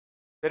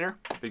Hey there,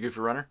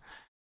 BigGoofyRunner.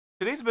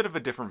 Today's a bit of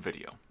a different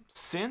video.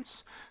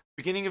 Since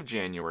beginning of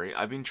January,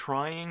 I've been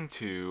trying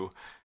to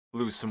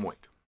lose some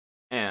weight,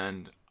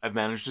 and I've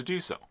managed to do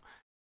so.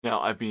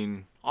 Now, I've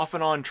been off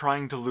and on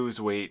trying to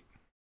lose weight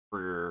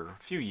for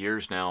a few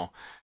years now.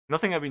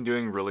 Nothing I've been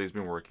doing really has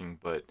been working,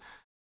 but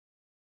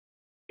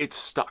it's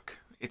stuck.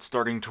 It's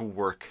starting to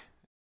work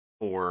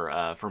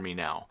for me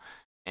now.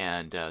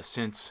 And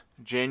since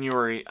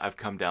January, I've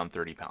come down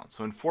 30 pounds.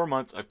 So in 4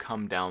 months, I've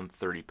come down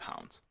 30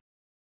 pounds.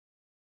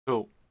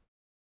 So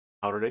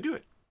how did I do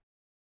it?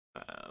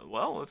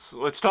 Well,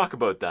 let's talk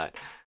about that.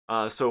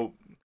 So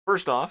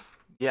first off,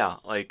 yeah,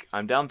 like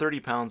I'm down 30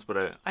 pounds,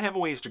 but I have a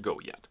ways to go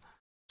yet.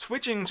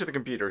 Switching to the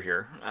computer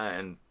here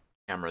and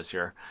cameras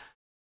here,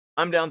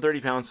 I'm down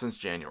 30 pounds since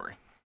January.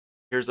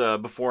 Here's a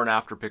before and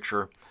after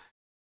picture.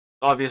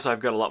 Obviously, I've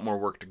got a lot more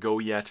work to go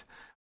yet,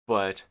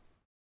 but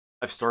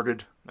I've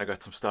started. I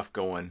got some stuff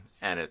going,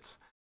 and it's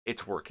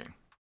working.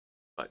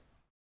 But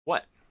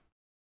what?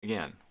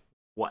 Again,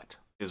 what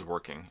is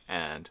working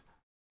and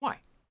why?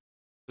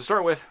 To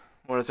start with,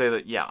 I want to say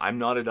that, yeah, I'm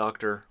not a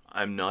doctor.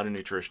 I'm not a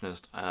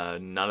nutritionist.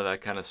 None of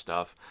that kind of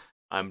stuff.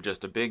 I'm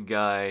just a big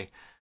guy.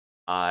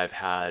 I've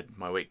had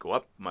my weight go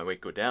up, my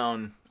weight go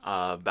down,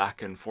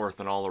 back and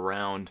forth and all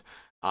around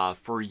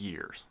for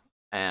years.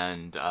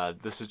 And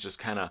this is just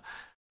kind of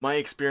my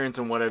experience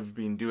and what I've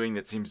been doing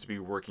that seems to be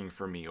working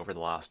for me over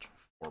the last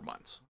 4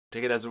 months.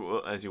 Take it as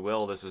you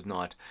will. This is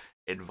not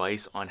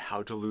advice on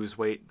how to lose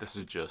weight. This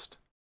is just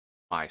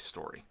my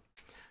story.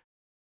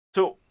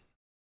 So,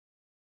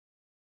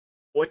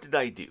 what did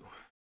I do?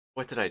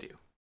 What did I do?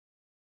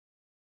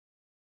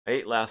 I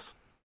ate less,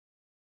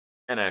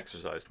 and I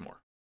exercised more.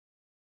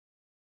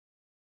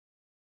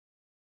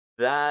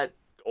 That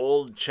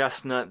old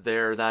chestnut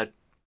there,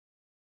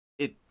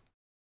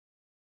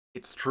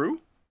 it's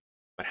true,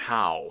 but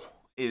how?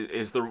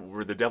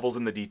 Were the devil's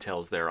in the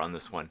details there on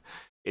this one?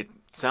 It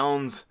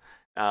sounds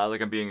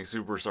like I'm being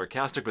super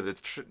sarcastic, but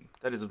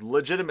that is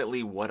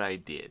legitimately what I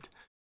did.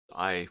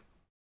 I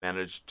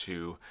managed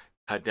to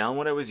cut down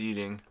what I was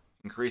eating,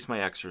 increase my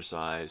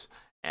exercise,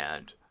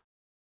 and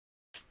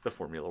the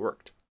formula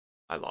worked.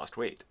 I lost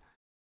weight.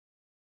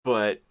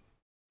 But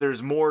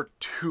there's more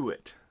to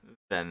it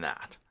than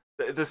that.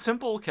 The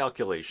simple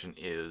calculation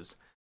is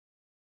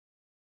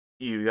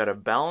you got to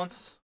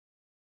balance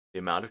the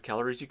amount of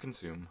calories you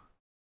consume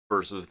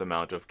versus the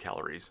amount of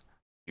calories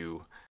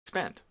you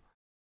expend.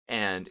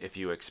 And if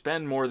you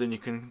expend more than you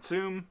can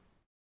consume,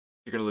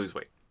 you're going to lose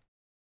weight.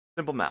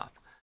 Simple math.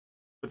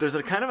 But there's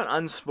a kind of an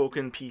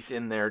unspoken piece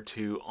in there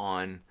too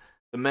on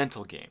the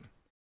mental game,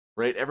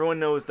 right? Everyone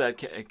knows that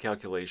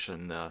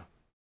calculation, the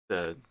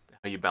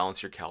how you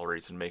balance your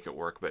calories and make it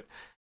work, but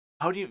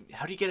how do you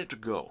get it to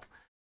go?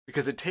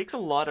 Because it takes a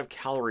lot of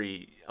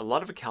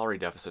a calorie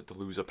deficit to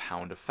lose a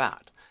pound of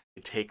fat.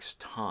 It takes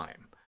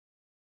time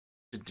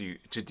to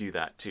do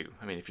that too.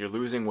 I mean, if you're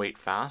losing weight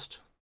fast,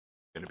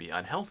 it's going to be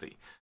unhealthy.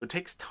 So it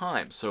takes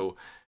time. So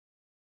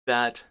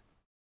that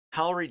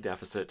calorie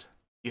deficit,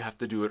 you have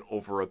to do it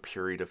over a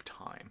period of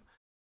time.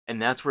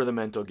 And that's where the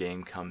mental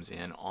game comes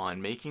in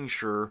on making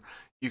sure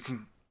you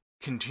can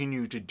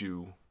continue to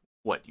do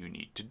what you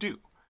need to do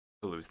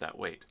to lose that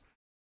weight.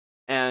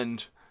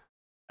 And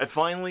I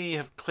finally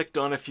have clicked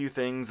on a few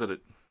things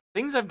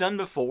things I've done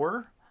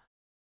before,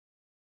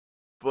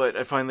 but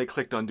I finally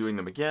clicked on doing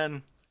them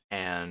again,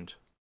 and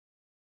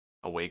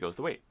away goes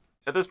the weight.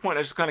 At this point,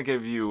 I just kind of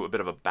give you a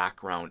bit of a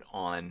background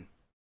on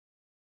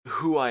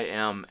who I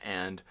am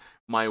and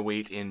my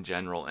weight in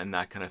general and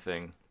that kind of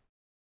thing.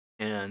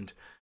 And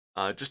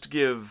just to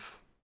give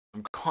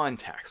some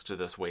context to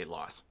this weight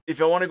loss.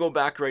 If I want to go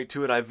back right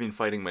to it, I've been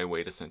fighting my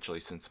weight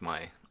essentially since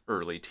my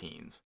early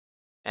teens.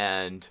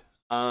 And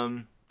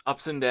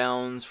ups and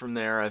downs from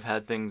there. I've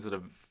had things that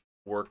have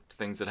worked,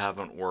 things that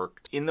haven't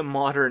worked. In the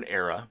modern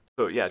era,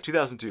 so yeah,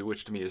 2002,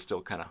 which to me is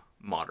still kind of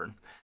modern,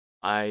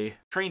 I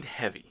trained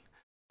heavy.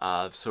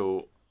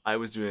 So I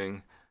was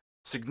doing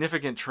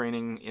significant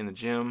training in the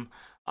gym.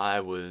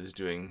 I was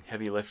doing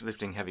heavy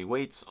lifting heavy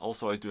weights.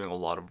 Also, I was doing a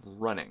lot of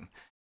running,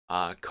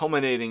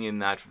 culminating in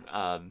that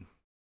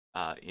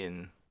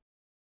in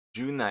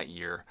June that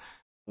year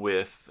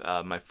with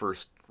my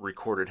first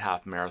recorded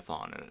half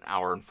marathon at 1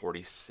 hour and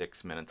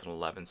 46 minutes and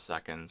 11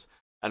 seconds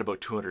at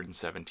about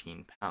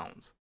 217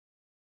 pounds.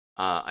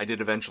 I did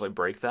eventually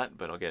break that,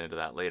 but I'll get into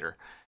that later.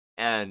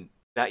 And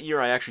that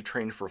year I actually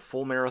trained for a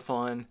full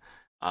marathon.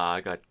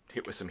 I got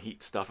hit with some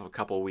heat stuff a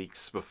couple of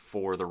weeks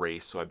before the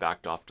race, so I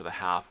backed off to the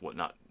half,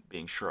 not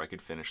being sure I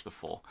could finish the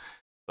full,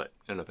 but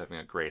ended up having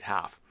a great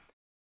half.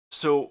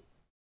 So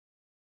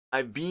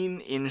I've been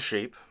in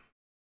shape,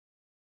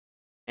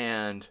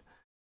 and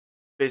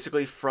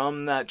basically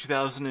from that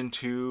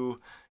 2002,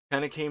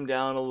 kind of came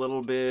down a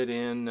little bit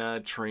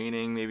in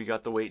training, maybe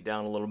got the weight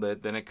down a little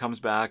bit, then it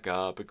comes back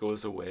up, it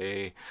goes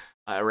away.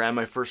 I ran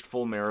my first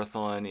full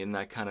marathon in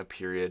that kind of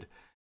period,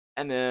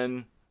 and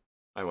then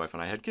my wife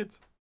and I had kids.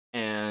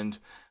 And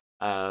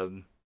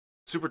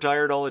super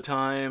tired all the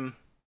time,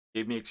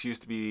 gave me excuse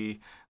to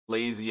be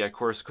lazy. I, of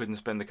course, couldn't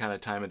spend the kind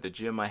of time at the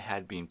gym I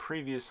had been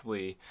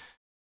previously.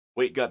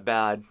 Weight got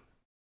bad.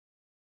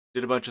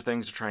 Did a bunch of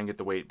things to try and get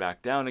the weight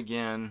back down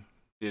again.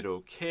 Did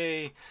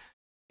okay.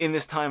 In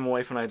this time, my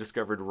wife and I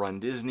discovered Run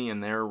Disney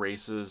and their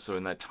races. So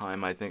in that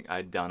time, I think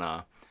I'd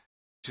done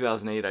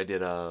 2008, I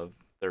did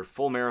their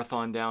full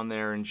marathon down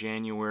there in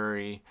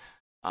January.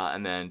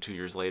 And then 2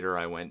 years later,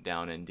 I went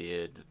down and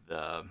did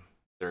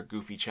their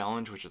Goofy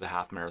Challenge, which is a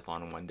half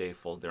marathon in one day,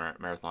 full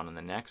marathon in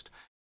the next.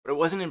 But I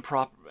wasn't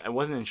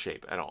in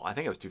shape at all. I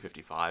think I was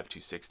 255,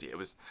 260.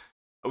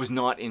 I was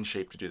not in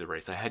shape to do the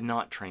race. I had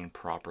not trained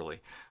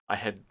properly. I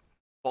had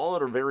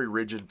followed a very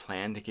rigid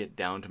plan to get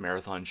down to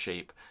marathon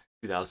shape,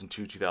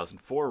 2002,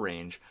 2004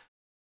 range,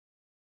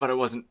 but I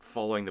wasn't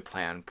following the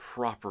plan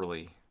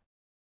properly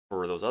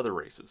for those other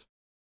races.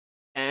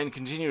 And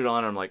continued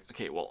on, I'm like,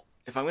 okay, well,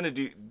 if I'm going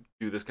to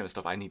do this kind of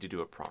stuff, I need to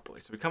do it properly.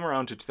 So we come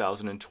around to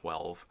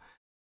 2012,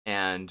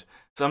 and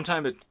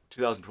sometime in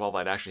 2012,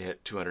 I'd actually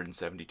hit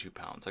 272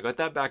 pounds. I got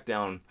that back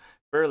down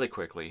fairly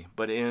quickly,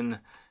 but in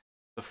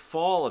the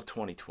fall of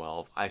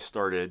 2012, I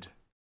started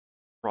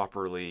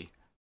properly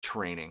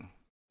training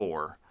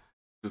for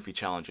Goofy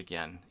Challenge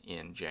again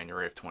in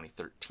January of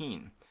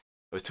 2013.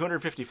 I was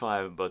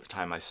 255 about the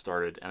time I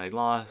started, and I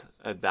lost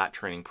that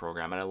training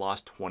program, and I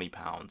lost 20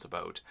 pounds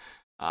about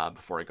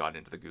before I got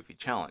into the Goofy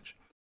Challenge.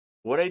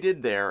 What I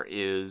did there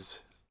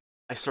is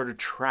I started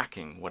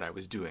tracking what I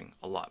was doing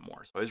a lot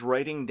more. So I was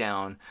writing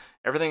down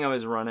everything I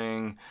was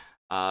running,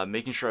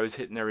 making sure I was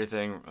hitting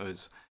everything.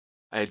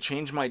 I had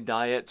changed my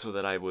diet so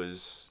that I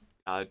was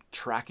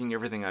tracking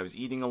everything I was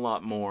eating a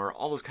lot more,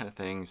 all those kind of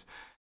things,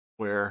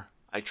 where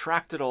I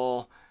tracked it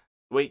all,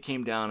 weight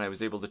came down, I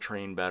was able to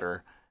train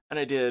better, and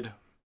I did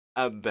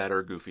a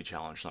better Goofy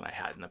Challenge than I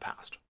had in the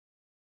past.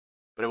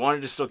 But I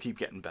wanted to still keep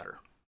getting better.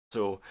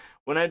 So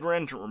when I'd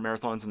run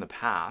marathons in the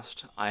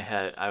past,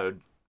 I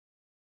would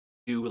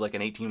do like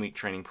an 18-week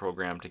training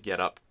program to get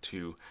up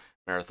to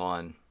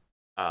marathon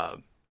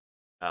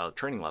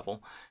training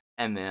level,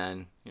 and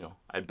then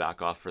I'd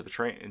back off for the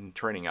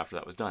training after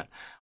that was done.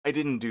 I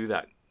didn't do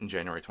that in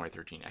January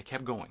 2013. I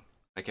kept going.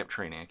 I kept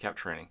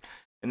training.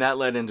 And that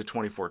led into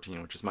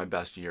 2014, which is my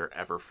best year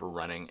ever for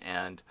running.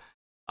 And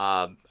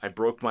I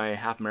broke my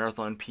half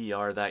marathon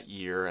PR that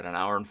year at 1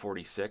 hour and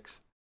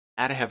 46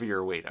 at a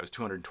heavier weight. I was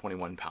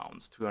 221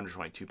 pounds,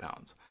 222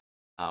 pounds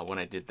when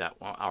I did that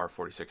 1 hour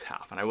 46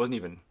 half. And I wasn't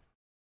even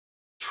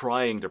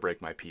trying to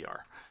break my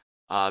PR.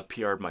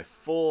 PR'd my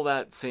full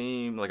that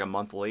same, like a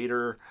month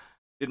later.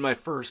 Did my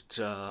first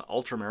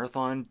ultra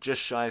marathon,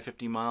 just shy of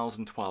 50 miles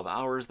in 12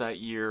 hours that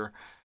year.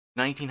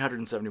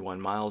 1,971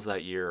 miles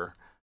that year.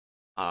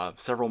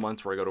 Several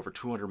months where I got over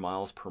 200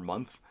 miles per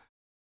month.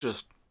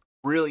 Just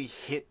really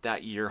hit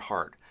that year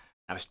hard.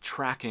 I was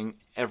tracking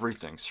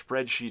everything,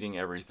 spreadsheeting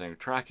everything,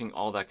 tracking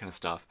all that kind of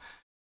stuff.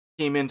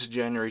 Came into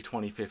January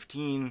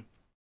 2015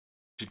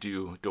 to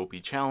do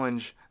Dopey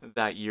Challenge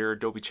that year.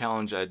 Dopey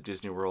Challenge at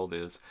Disney World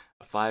is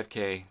a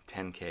 5K,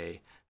 10K,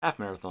 half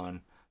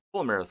marathon,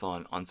 full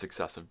marathon on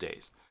successive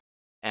days.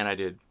 And I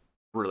did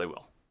really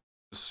well.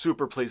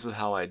 Super pleased with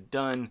how I'd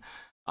done.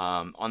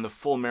 On the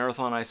full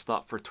marathon, I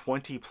stopped for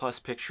 20 plus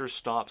picture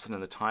stops, and in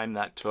the time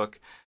that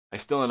took, I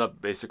still ended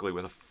up basically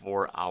with a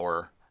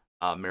 4-hour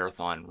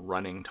marathon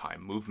running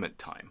time, movement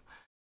time.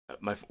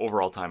 My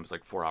overall time was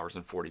like 4 hours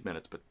and 40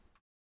 minutes, but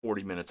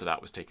 40 minutes of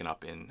that was taken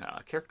up in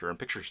character and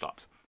picture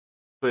stops.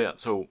 So yeah,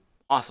 so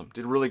awesome,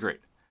 did really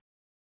great.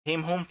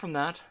 Came home from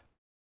that,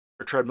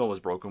 our treadmill was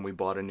broken, we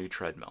bought a new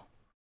treadmill.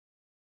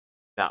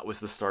 That was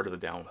the start of the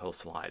downhill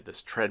slide.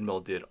 This treadmill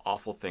did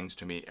awful things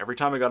to me. Every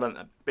time I got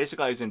on,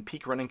 basically I was in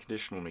peak running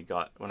condition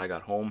when I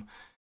got home,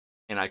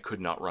 and I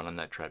could not run on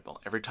that treadmill.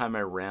 Every time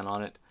I ran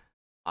on it,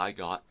 I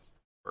got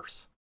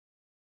worse.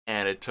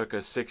 And it took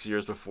us 6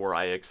 years before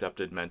I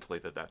accepted mentally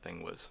that that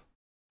thing was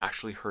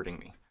actually hurting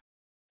me.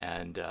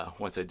 And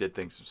once I did,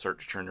 things start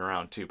to turn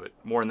around too, but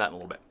more on that in a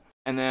little bit.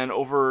 And then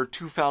over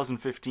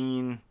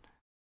 2015,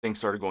 things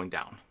started going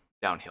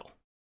downhill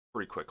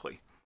pretty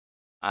quickly.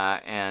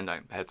 And I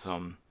had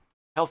some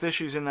health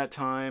issues in that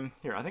time.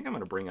 Here, I think I'm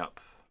going to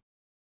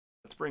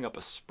let's bring up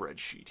a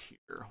spreadsheet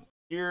here.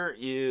 Here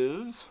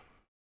is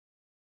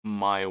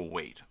my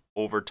weight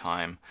over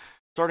time,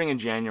 starting in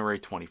January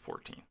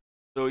 2014.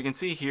 So we can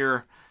see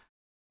here,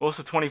 most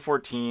of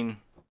 2014,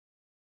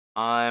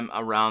 I'm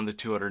around the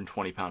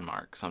 220 pound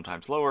mark,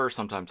 sometimes lower,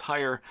 sometimes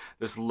higher.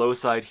 This low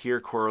side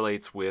here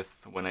correlates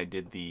with when I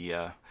did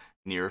the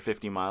near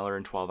 50 miler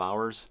in 12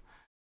 hours.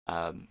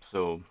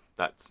 So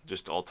that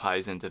just all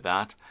ties into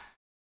that.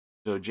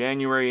 So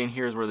January, and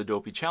here's where the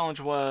Dopey Challenge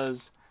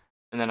was.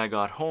 And then I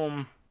got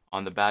home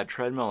on the bad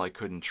treadmill. I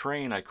couldn't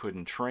train.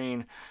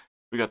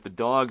 We got the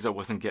dogs. I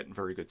wasn't getting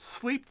very good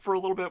sleep for a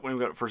little bit when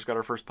we first got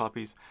our first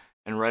puppies.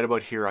 And right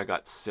about here, I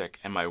got sick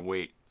and my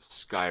weight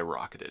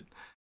skyrocketed.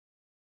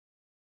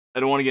 I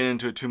don't want to get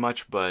into it too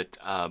much, but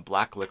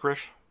black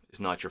licorice is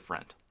not your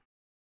friend.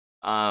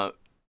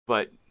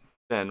 But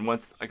then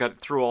once I got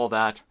through all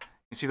that,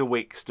 you see the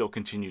weight still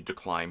continued to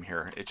climb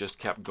here. It just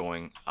kept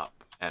going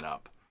up and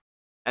up.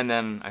 And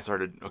then I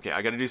started, okay,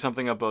 I got to do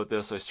something about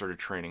this. I started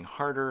training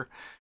harder.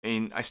 I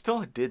mean, I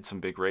still did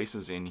some big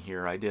races in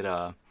here. I did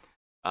a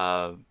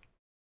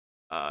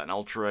an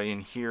ultra in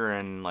here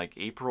in like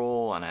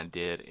April, and I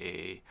did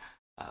a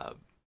uh,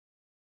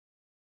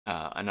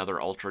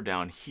 another ultra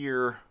down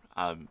here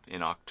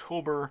in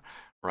October,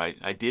 where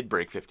I did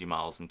break 50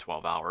 miles in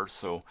 12 hours.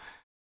 So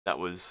that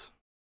was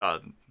uh,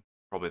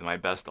 probably my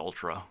best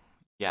ultra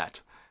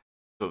yet.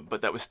 So,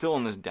 but that was still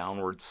in this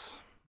downwards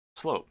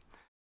slope.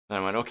 Then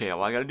I went, okay,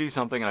 well, I got to do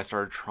something, and I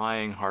started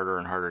trying harder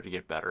and harder to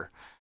get better.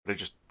 But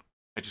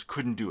I just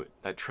couldn't do it.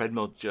 That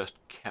treadmill just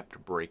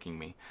kept breaking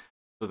me.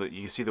 So that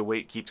you see the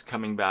weight keeps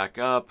coming back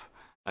up.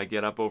 I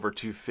get up over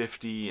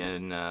 250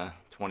 in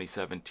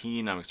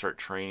 2017. I'm gonna start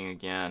training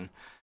again.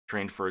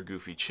 Trained for a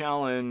Goofy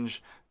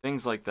challenge,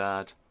 things like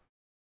that.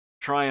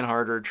 Trying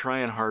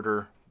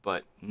harder,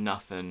 but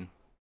nothing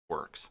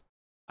works.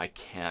 I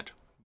can't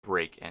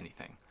break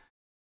anything.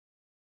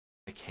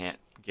 I can't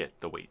get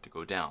the weight to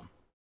go down.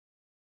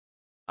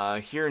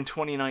 Here in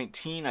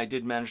 2019, I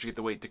did manage to get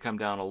the weight to come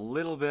down a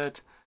little bit,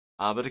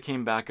 but it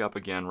came back up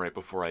again right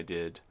before I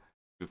did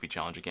Goofy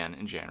Challenge again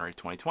in January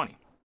 2020.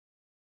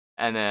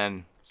 And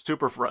then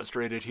super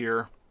frustrated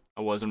here.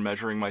 I wasn't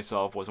measuring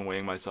myself, wasn't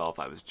weighing myself.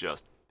 I was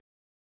just...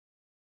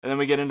 And then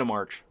we get into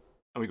March,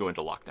 and we go into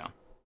lockdown.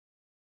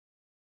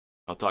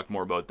 I'll talk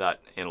more about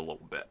that in a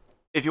little bit.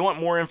 If you want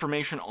more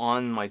information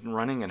on my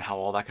running and how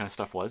all that kind of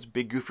stuff was,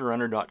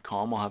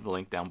 BigGoofyRunner.com. I'll have the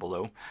link down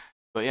below.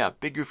 But yeah,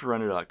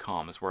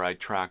 BigGoofyRunner.com is where I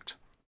tracked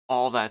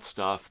all that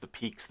stuff, the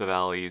peaks, the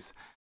valleys,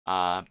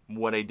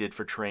 what I did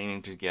for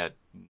training to get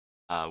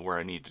where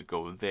I needed to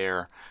go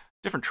there,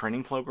 different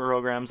training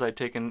programs I'd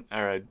taken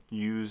or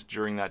used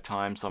during that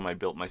time. Some I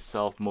built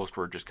myself. Most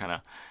were just kind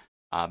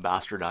of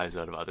bastardized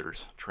out of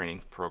others'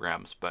 training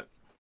programs. But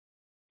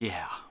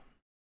yeah,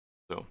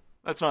 so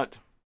that's not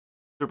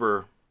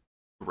super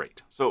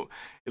great. So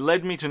it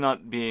led me to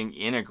not being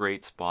in a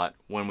great spot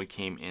when we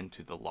came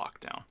into the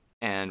lockdown.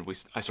 And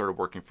I started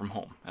working from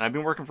home. And I've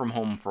been working from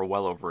home for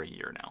well over a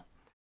year now.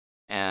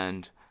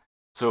 And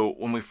so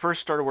when we first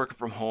started working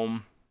from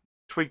home,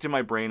 tweaked in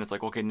my brain, it's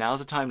like, okay, now's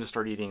the time to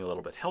start eating a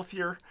little bit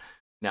healthier.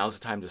 Now's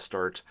the time to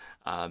start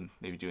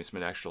maybe doing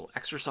some actual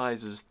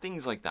exercises,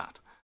 things like that.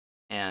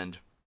 And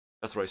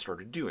that's what I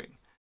started doing.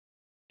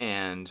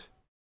 And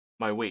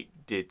my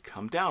weight did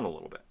come down a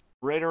little bit.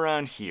 Right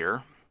around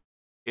here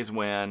is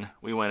when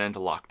we went into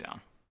lockdown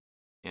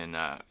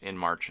in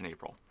March and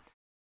April.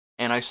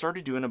 And I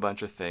started doing a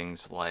bunch of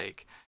things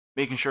like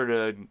making sure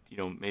to,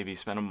 maybe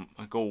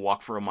go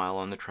walk for a mile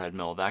on the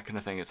treadmill, that kind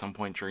of thing at some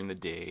point during the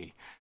day,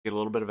 get a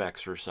little bit of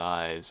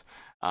exercise.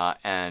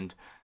 And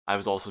I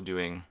was also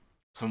doing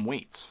some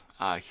weights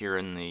here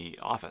in the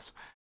office.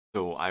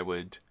 So I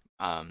would,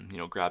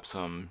 grab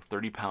some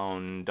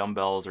 30-pound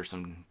dumbbells or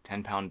some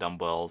 10-pound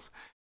dumbbells,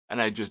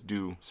 and I'd just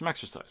do some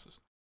exercises.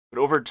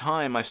 But over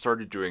time, I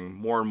started doing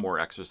more and more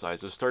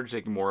exercises, started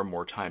taking more and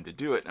more time to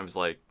do it. And I was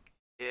like,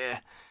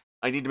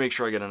 I need to make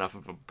sure I get enough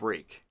of a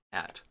break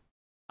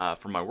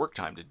for my work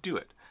time to do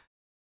it.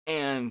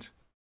 And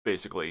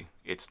basically,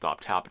 it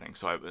stopped happening.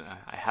 So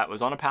I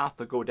was on a path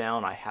to go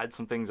down. I had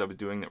some things I was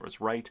doing that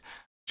was right,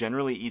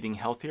 generally eating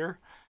healthier.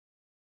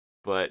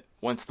 But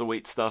once the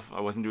weight stuff,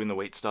 I wasn't doing the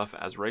weight stuff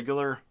as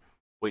regular,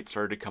 weight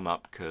started to come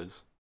up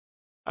because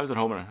I was at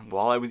home, and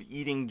while I was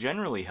eating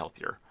generally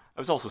healthier, I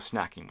was also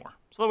snacking more.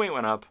 So the weight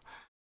went up.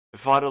 I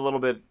fought a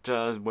little bit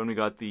when we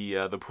got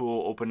the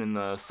pool open in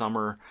the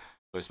summer.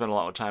 So I spent a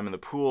lot of time in the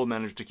pool,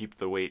 managed to keep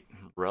the weight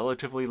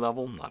relatively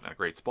level. Not in a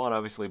great spot,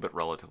 obviously, but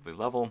relatively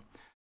level.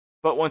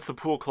 But once the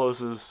pool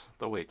closes,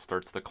 the weight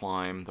starts to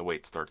climb, the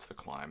weight starts to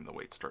climb, the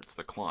weight starts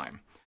to climb.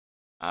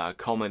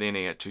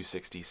 Culminating at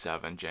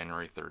 267,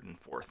 January 3rd and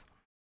 4th.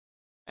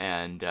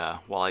 And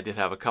while I did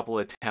have a couple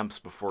attempts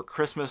before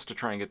Christmas to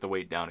try and get the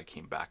weight down, it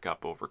came back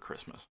up over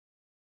Christmas.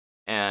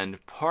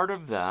 And part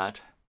of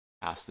that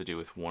has to do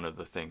with one of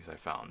the things I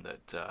found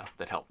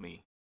that helped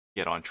me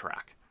get on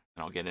track.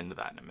 And I'll get into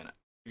that in a minute.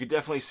 You could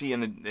definitely see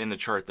in the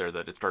chart there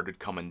that it started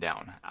coming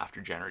down after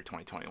January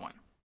 2021.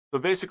 So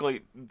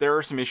basically, there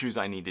are some issues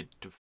I needed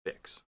to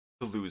fix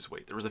to lose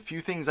weight. There was a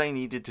few things I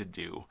needed to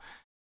do,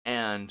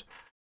 and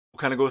we'll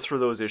kind of go through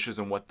those issues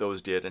and what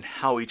those did and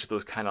how each of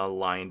those kind of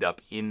lined up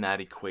in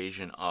that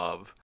equation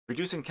of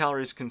reducing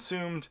calories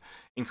consumed,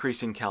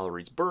 increasing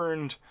calories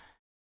burned,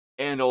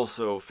 and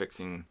also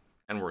fixing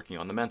and working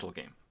on the mental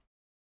game.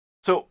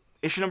 So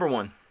issue number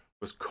one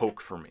was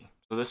Coke for me.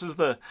 So this is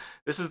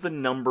the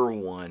number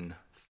one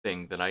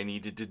thing that I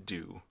needed to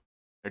do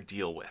or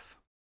deal with.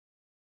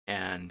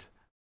 And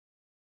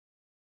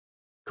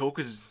Coke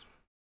is,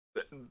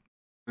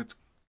 let's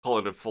call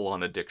it a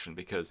full-on addiction,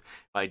 because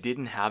if I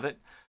didn't have it,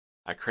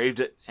 I craved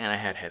it and I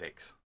had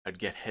headaches. I'd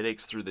get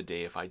headaches through the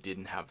day if I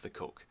didn't have the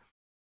Coke.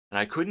 And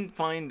I couldn't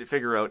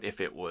figure out if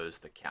it was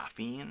the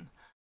caffeine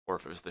or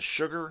if it was the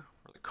sugar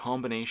or the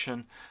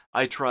combination.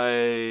 I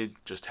tried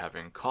just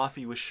having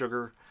coffee with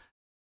sugar,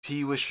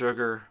 tea with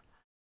sugar,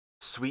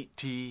 sweet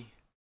tea.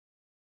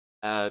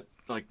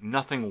 Like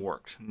nothing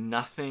worked.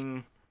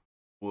 Nothing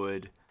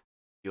would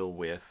deal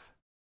with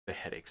the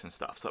headaches and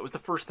stuff. So that was the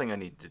first thing I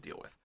needed to deal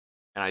with.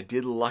 And I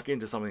did luck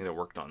into something that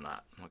worked on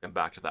that. I'll get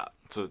back to that.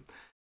 So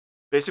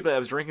Basically, I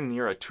was drinking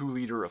near a 2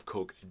 liter of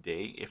Coke a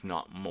day, if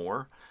not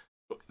more.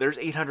 There's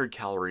 800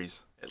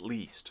 calories at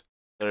least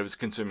that I was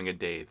consuming a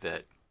day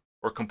that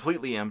were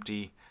completely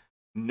empty,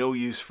 no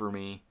use for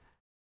me,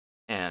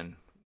 and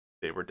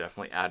they were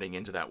definitely adding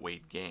into that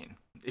weight gain.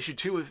 Issue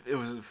two,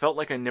 it felt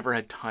like I never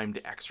had time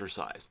to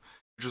exercise,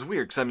 which was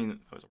weird because I mean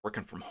I was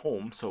working from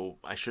home, so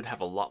I should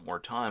have a lot more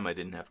time. I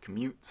didn't have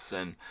commutes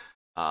and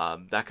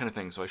that kind of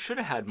thing, so I should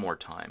have had more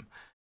time,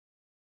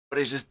 but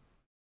I just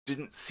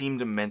didn't seem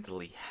to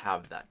mentally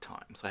have that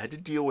time. So I had to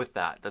deal with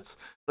that. That's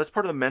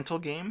part of the mental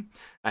game.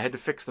 I had to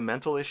fix the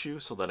mental issue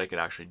so that I could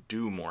actually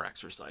do more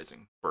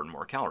exercising, burn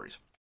more calories.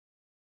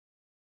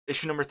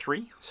 Issue number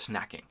 3,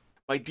 snacking.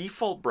 My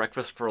default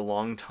breakfast for a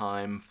long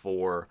time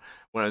for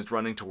when I was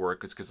running to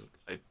work is because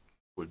I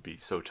would be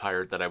so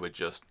tired that I would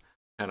just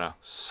kind of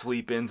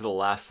sleep into the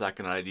last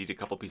second and I'd eat a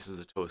couple pieces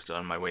of toast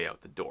on my way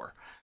out the door.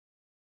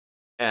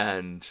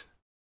 And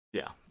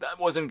yeah, that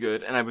wasn't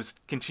good. And I was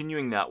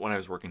continuing that when I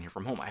was working here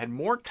from home. I had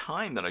more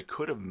time that I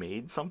could have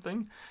made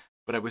something,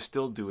 but I was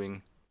still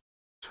doing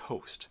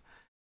toast.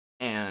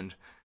 And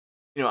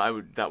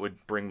that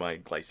would bring my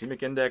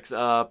glycemic index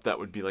up. That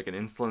would be like an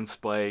insulin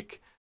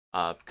spike,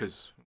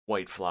 because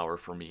white flour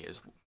for me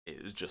is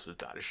just as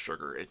bad as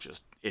sugar.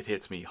 It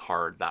hits me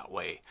hard that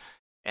way.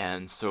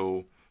 And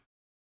so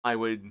I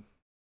would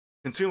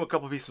consume a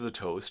couple pieces of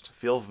toast,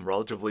 feel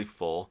relatively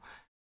full,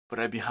 but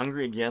I'd be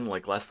hungry again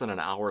like less than an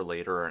hour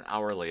later or an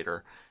hour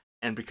later.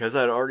 And because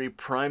I'd already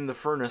primed the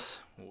furnace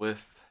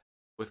with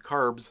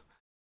carbs,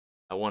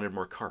 I wanted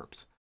more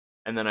carbs.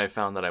 And then I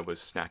found that I was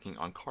snacking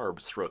on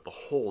carbs throughout the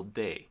whole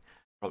day,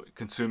 probably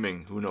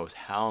consuming who knows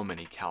how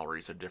many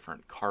calories of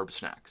different carb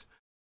snacks.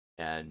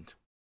 And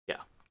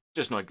yeah,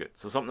 just not good.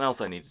 So something else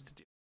I needed to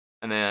do.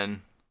 And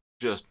then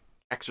just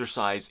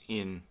exercise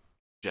in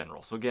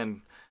general. So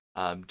again,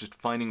 just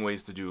finding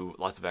ways to do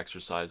lots of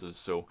exercises.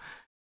 So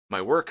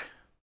my work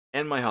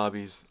and my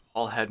hobbies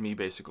all had me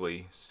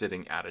basically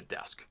sitting at a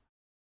desk.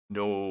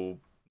 No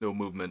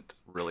movement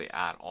really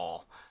at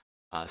all.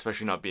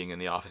 Especially not being in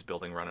the office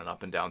building, running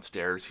up and down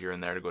stairs here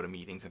and there to go to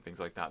meetings and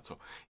things like that. So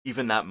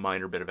even that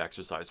minor bit of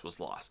exercise was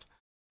lost.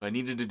 So I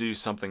needed to do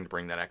something to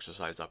bring that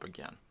exercise up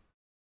again.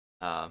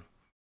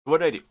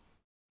 What I do,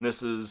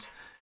 this is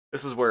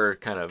where I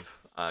kind of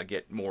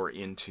get more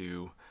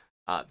into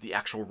the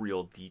actual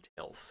real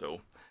details.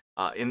 So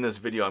in this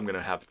video, I'm going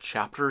to have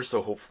chapters.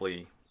 So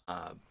hopefully,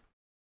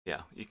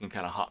 yeah, you can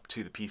kind of hop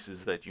to the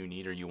pieces that you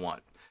need or you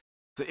want.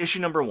 So issue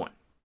number 1,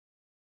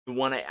 the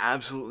one I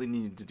absolutely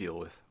needed to deal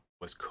with,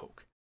 was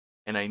Coke.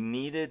 And I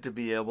needed to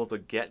be able to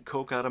get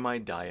Coke out of my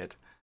diet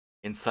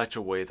in such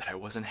a way that I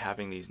wasn't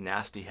having these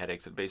nasty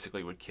headaches that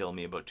basically would kill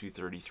me about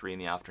 2:33 in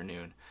the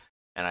afternoon,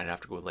 and I'd have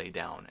to go lay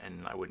down,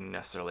 and I wouldn't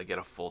necessarily get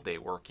a full day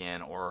work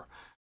in or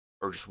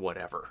just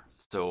whatever.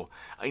 So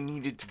I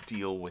needed to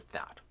deal with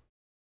that.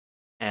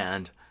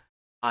 And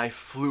I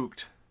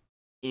fluked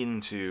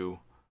into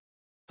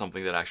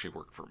something that actually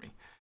worked for me.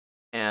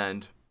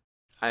 And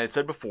I had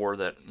said before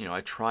that,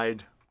 I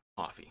tried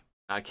coffee.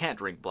 I can't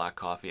drink black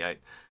coffee.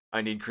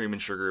 I need cream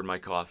and sugar in my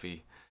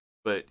coffee.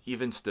 But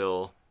even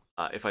still,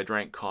 if I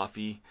drank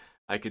coffee,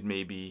 I could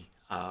maybe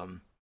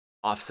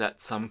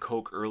offset some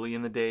Coke early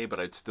in the day, but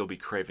I'd still be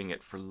craving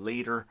it for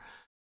later,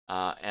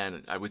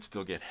 and I would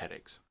still get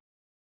headaches.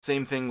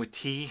 Same thing with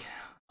tea,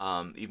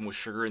 even with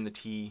sugar in the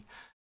tea.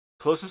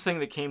 Closest thing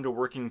that came to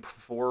working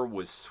before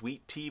was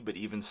sweet tea, but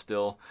even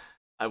still,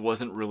 I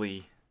wasn't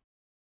really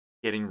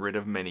getting rid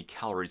of many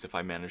calories if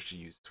I managed to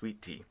use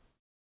sweet tea.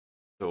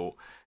 So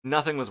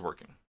nothing was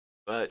working.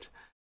 But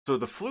so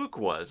the fluke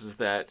is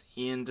that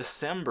in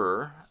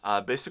December,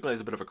 basically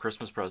as a bit of a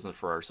Christmas present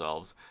for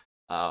ourselves,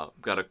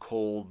 got a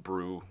cold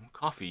brew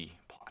coffee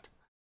pot.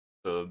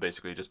 So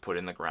basically just put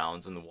in the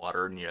grounds and the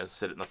water and you just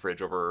sit it in the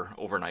fridge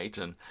overnight,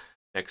 and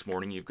next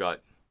morning you've got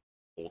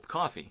cold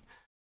coffee.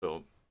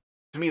 So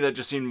to me that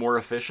just seemed more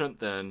efficient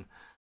than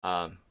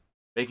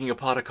making a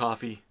pot of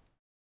coffee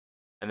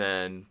and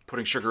then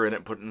putting sugar in it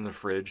and putting it in the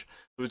fridge.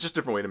 It was just a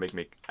different way to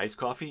make iced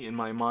coffee in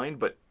my mind,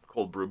 but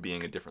cold brew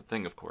being a different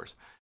thing, of course.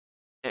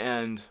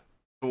 And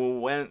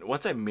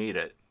once I made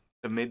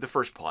the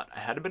first pot, I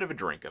had a bit of a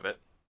drink of it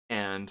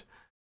and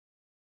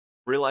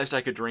realized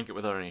I could drink it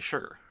without any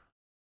sugar.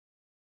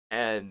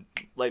 And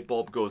light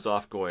bulb goes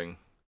off going,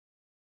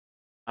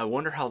 I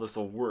wonder how this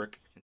will work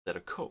instead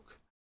of Coke.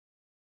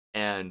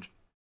 And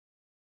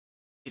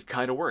it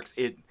kind of works.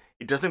 It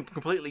doesn't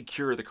completely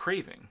cure the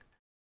craving,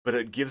 but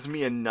it gives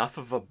me enough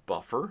of a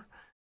buffer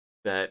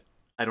that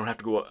I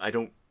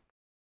don't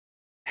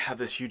have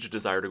this huge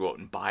desire to go out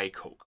and buy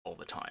Coke all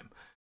the time.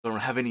 I don't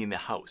have any in the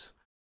house.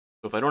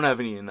 So if I don't have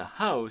any in the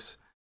house,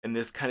 and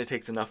this kind of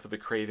takes enough of the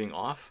craving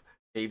off,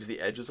 shaves the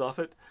edges off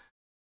it,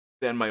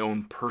 then my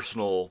own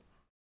personal,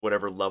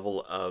 whatever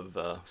level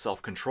of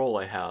self-control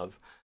I have,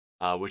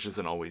 which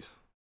isn't always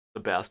the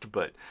best,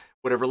 but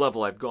whatever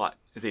level I've got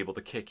is able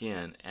to kick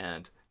in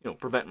and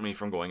prevent me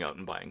from going out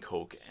and buying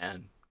Coke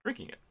and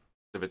drinking it.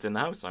 If it's in the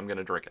house, I'm going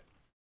to drink it.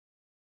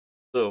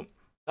 So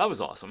that was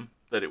awesome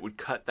that it would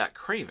cut that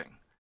craving.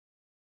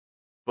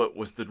 But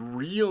was the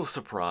real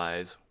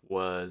surprise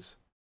was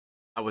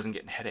I wasn't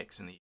getting headaches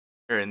in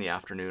the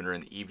afternoon or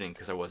in the evening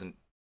because I wasn't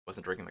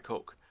drinking the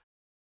Coke.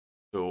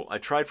 So I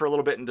tried for a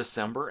little bit in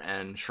December,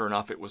 and sure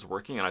enough, it was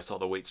working, and I saw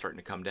the weight starting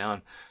to come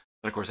down.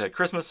 And of course, I had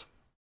Christmas,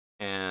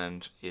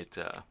 and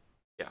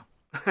yeah,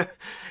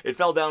 it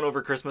fell down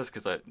over Christmas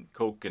because I had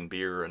Coke and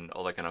beer and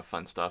all that kind of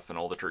fun stuff, and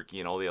all the turkey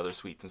and all the other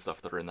sweets and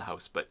stuff that are in the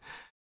house. But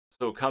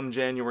so come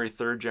January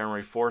 3rd,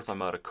 January 4th,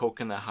 I'm out of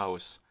Coke in the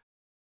house.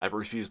 I've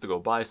refused to go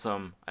buy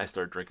some. I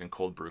start drinking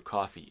cold brew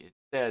coffee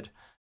instead.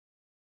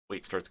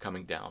 Weight starts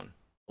coming down.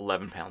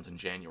 11 pounds in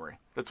January.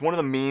 That's one of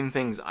the main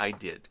things I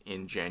did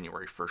in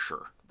January for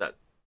sure. That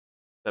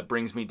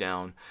brings me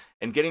down.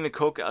 And getting the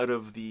Coke out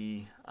of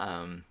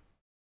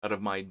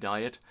my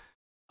diet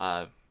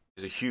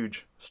is a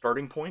huge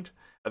starting point.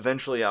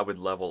 Eventually, I would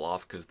level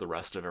off because the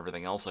rest of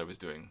everything else I was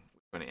doing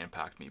was going to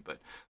impact me. But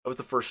that was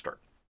the first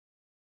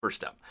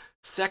step.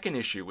 Second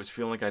issue was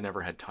feeling like I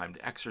never had time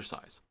to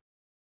exercise.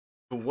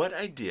 So what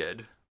I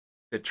did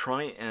to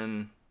try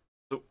and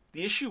so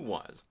the issue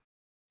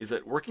is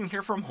that working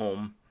here from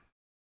home,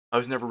 I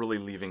was never really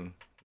leaving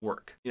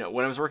work. You know,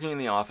 when I was working in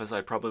the office,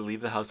 I'd probably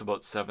leave the house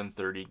about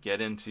 7:30,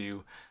 get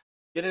into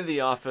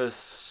the office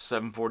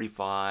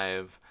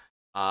 7:45,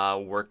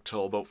 work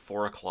till about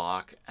 4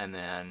 o'clock, and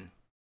then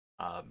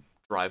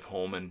drive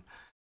home. And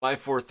by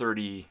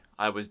 4:30,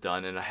 I was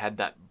done, and I had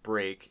that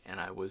break, and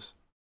I was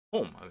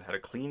home. I had a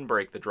clean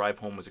break. The drive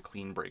home was a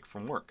clean break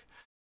from work.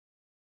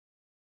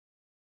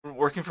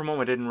 Working from home,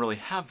 I didn't really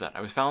have that.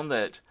 I found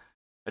that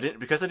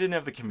because I didn't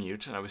have the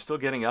commute, and I was still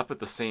getting up at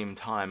the same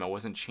time. I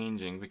wasn't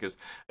changing because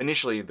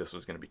initially this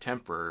was going to be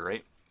temporary,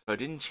 right? So I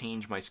didn't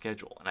change my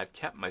schedule, and I've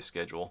kept my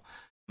schedule.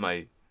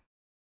 My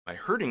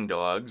herding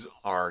dogs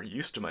are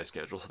used to my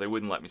schedule, so they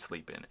wouldn't let me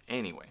sleep in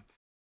anyway.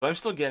 So I'm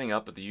still getting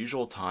up at the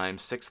usual time,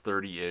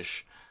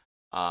 6:30-ish,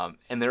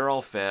 and they're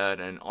all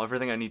fed, and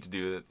everything I need to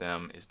do with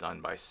them is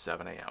done by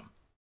 7 a.m.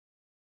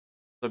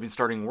 So I've been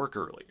starting work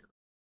earlier.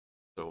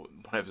 So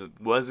when I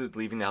was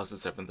leaving the house at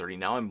 7:30,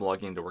 now I'm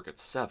logging into work at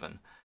 7.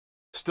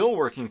 Still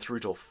working through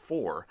till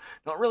 4.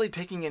 Not really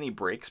taking any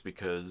breaks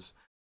because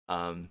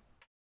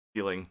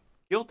feeling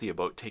guilty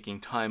about taking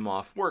time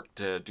off work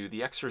to do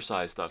the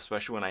exercise stuff,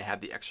 especially when I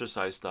had the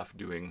exercise stuff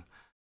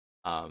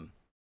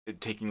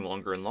taking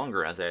longer and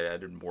longer as I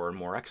added more and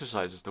more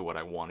exercises to what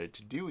I wanted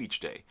to do each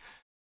day.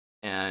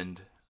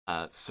 And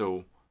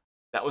so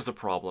that was a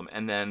problem.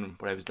 And then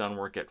when I was done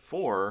work at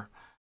 4,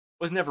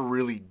 was never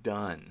really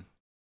done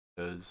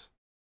because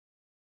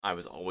I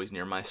was always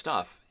near my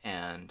stuff,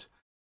 and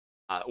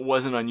it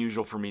wasn't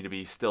unusual for me to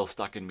be still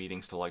stuck in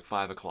meetings till like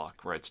 5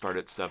 o'clock, where I'd start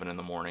at 7 in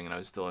the morning and I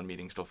was still in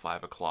meetings till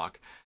 5 o'clock,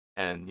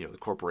 and the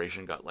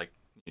corporation got like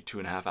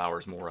 2.5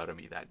 hours more out of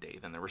me that day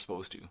than they were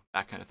supposed to,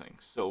 that kind of thing.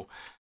 So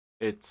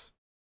it's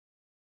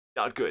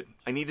not good.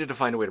 I needed to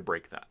find a way to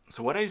break that.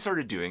 So what I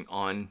started doing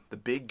on the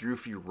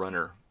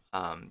BigGoofyRunner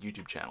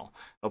YouTube channel,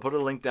 I'll put a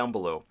link down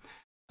below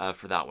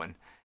for that one,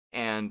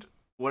 and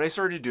what I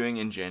started doing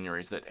in January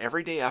is that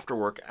every day after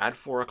work at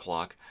 4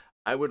 o'clock,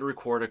 I would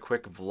record a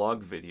quick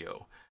vlog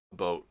video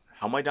about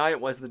how my diet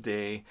was the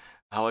day,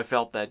 how I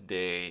felt that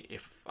day,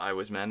 if I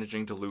was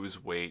managing to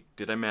lose weight,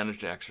 did I manage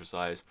to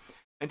exercise,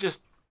 and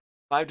just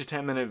 5 to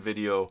 10 minute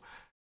video,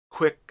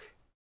 quick,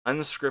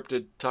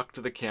 unscripted, tuck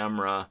to the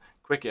camera,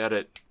 quick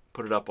edit,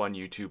 put it up on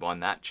YouTube on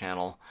that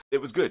channel.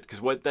 It was good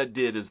because what that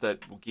did is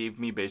that gave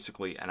me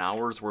basically an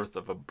hour's worth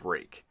of a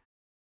break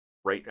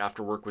right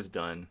after work was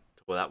done,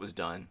 till that was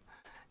done.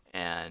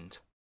 And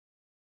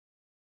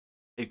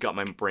it got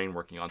my brain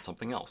working on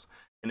something else.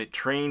 And it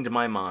trained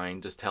my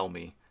mind to tell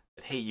me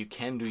that, hey, you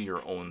can do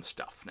your own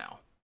stuff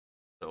now.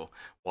 So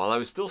while I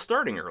was still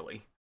starting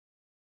early,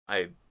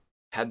 I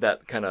had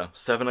that kind of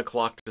 7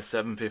 o'clock to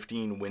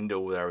 7:15 window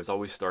where I was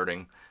always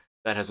starting.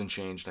 That hasn't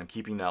changed. I'm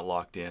keeping that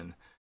locked in.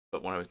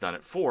 But when I was done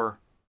at 4,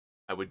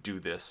 I would do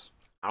this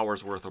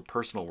hour's worth of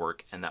personal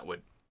work, and that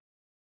would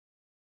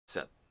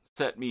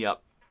set me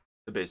up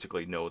to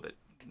basically know that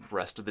the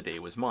rest of the day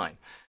was mine.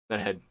 That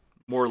I had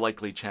more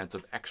likely chance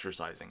of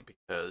exercising,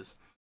 because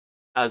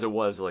as it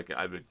was, like,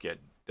 I would get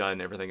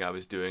done everything I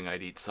was doing,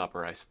 I'd eat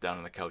supper, I sit down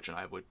on the couch, and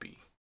I would be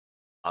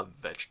a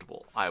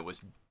vegetable. I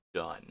was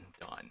done.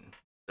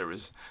 There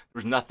was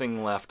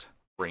nothing left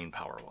brain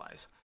power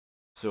wise.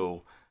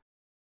 So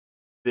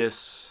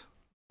this,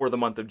 for the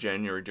month of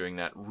January, doing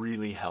that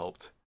really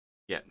helped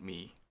get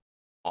me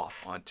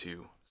off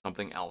onto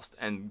something else,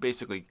 and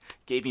basically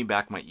gave me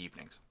back my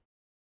evenings.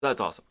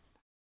 That's awesome.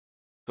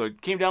 So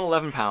it came down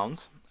 11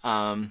 pounds,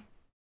 and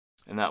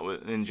that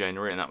was in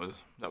January, and that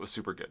was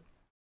super good.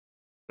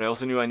 But I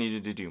also knew I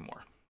needed to do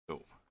more.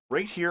 So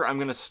right here, I'm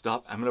gonna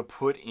stop. I'm gonna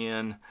put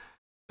in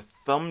the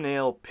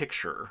thumbnail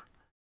picture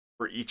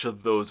for each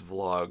of those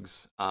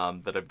vlogs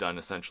that I've done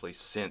essentially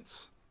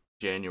since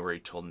January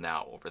till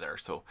now over there.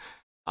 So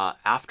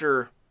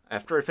after I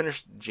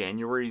finished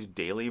January's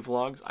daily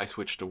vlogs, I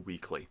switched to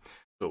weekly.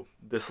 So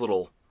this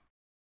little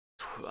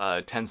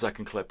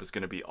 10-second clip is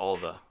going to be all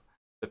the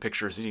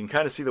pictures. You can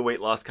kind of see the weight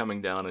loss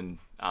coming down, and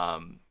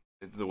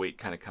the weight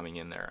kind of coming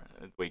in there,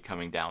 weight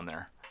coming down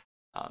there.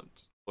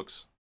 Just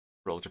looks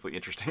relatively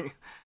interesting.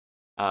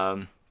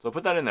 So I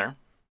put that in there.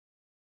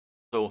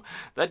 So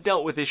that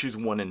dealt with issues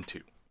 1 and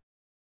 2.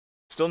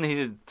 Still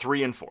needed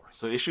 3 and 4.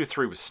 So issue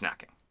 3 was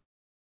snacking.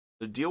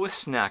 The deal with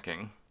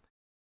snacking,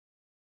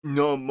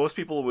 no, most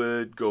people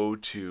would go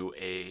to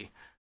a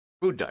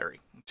food diary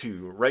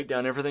to write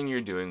down everything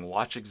you're doing,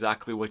 watch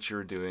exactly what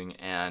you're doing,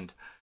 and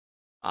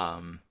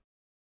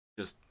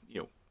just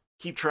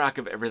keep track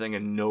of everything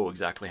and know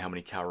exactly how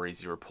many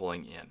calories you're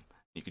pulling in.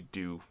 You could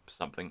do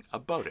something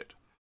about it.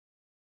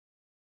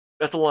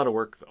 That's a lot of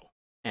work though,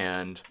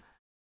 and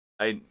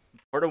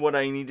part of what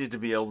I needed to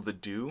be able to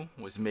do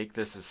was make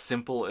this as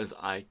simple as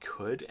I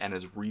could and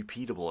as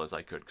repeatable as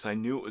I could, because I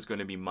knew it was going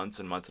to be months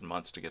and months and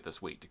months to get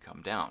this weight to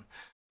come down.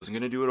 I wasn't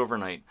going to do it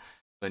overnight.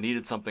 So I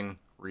needed something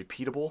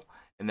repeatable,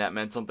 and that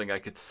meant something I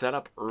could set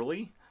up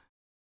early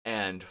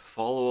and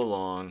follow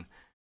along.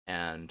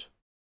 And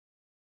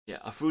yeah,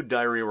 a food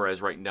diary where I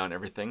was writing down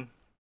everything,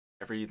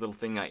 every little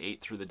thing I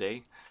ate through the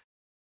day,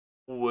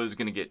 was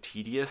going to get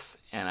tedious,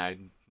 and I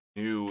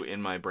knew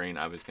in my brain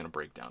I was going to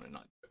break down and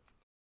not do it.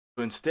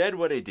 So instead,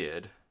 what I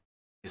did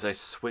is I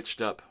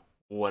switched up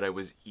what I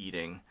was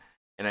eating,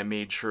 and I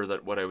made sure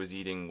that what I was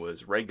eating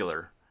was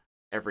regular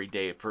every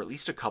day for at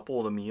least a couple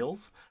of the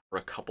meals or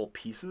a couple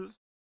pieces.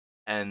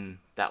 And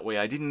that way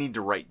I didn't need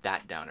to write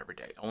that down every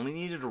day. I only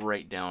needed to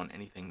write down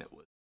anything that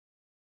was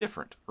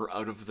different or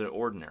out of the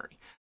ordinary.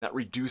 That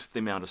reduced the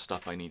amount of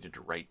stuff I needed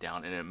to write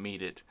down, and it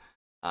made it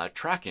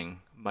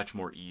tracking much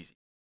more easy.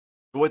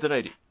 So what did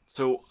I do?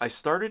 So I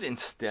started,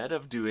 instead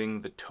of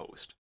doing the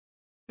toast.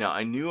 Now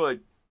I knew I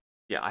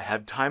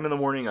had time in the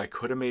morning. I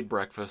could have made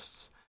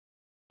breakfasts,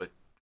 but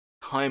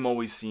time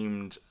always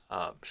seemed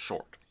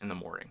short in the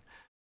morning.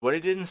 What I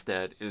did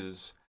instead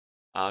is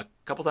a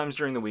couple times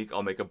during the week,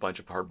 I'll make a bunch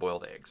of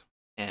hard-boiled eggs.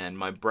 And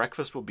my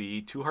breakfast will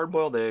be 2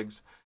 hard-boiled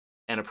eggs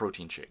and a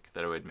protein shake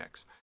that I would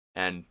mix.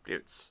 And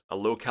it's a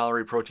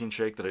low-calorie protein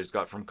shake that I just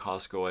got from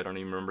Costco. I don't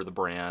even remember the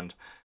brand,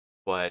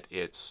 but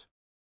it's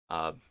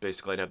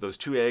basically I'd have those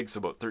 2 eggs, so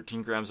about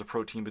 13 grams of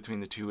protein between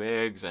the 2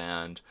 eggs,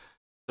 and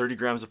 30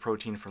 grams of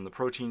protein from the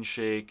protein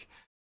shake.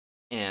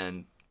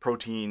 And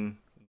protein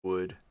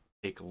would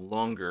take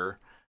longer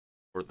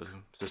for the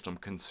system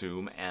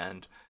consume,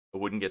 and I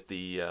wouldn't get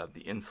the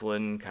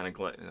insulin kind of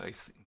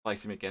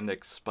glycemic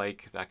index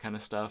spike, that kind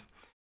of stuff.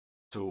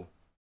 So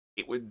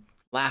it would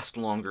last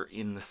longer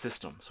in the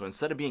system. So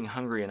instead of being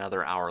hungry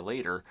another hour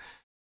later,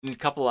 in a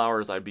couple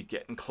hours I'd be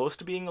getting close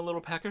to being a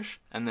little peckish,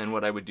 and then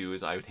what I would do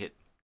is I would hit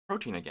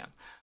protein again.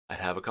 I'd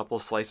have a couple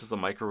of slices of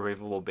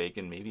microwavable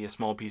bacon, maybe a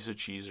small piece of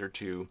cheese or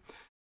 2.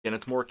 And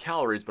it's more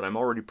calories, but I'm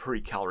already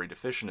pretty calorie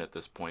deficient at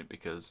this point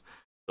because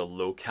the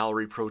low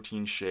calorie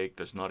protein shake,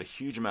 there's not a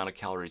huge amount of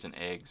calories in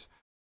eggs,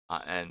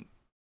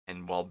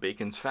 and while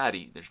bacon's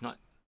fatty, there's not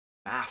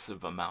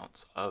massive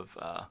amounts of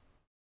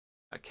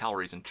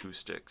calories in 2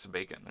 sticks of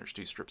bacon. There's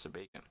 2 strips of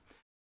bacon.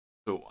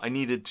 So I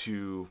needed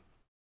to,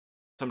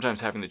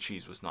 sometimes having the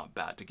cheese was not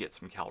bad to get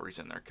some calories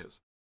in there, because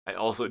I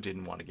also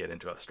didn't want to get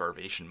into a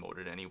starvation mode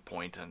at any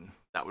point, and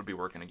that would be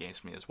working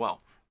against me as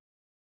well.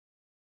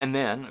 And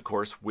then, of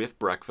course, with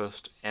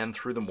breakfast and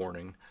through the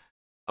morning,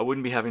 I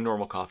wouldn't be having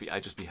normal coffee.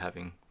 I'd just be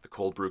having the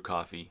cold brew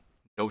coffee,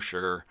 no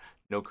sugar,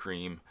 no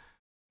cream,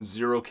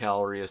 0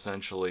 calorie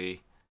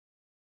essentially,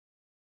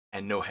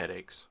 and no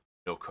headaches,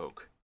 no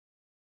Coke.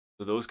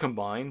 So those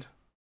combined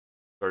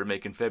started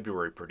making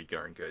February pretty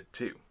darn good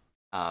too.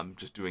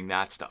 Just doing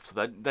that stuff. So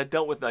that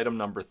dealt with item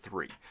number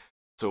 3.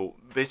 So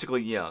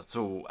basically, yeah.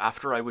 So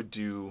after I would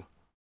do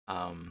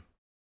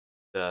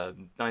the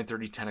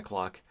 9:30, 10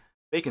 o'clock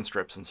bacon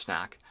strips and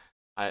snack,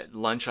 at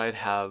lunch I'd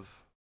have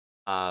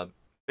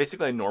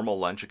basically a normal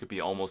lunch. It could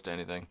be almost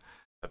anything,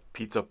 a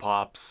pizza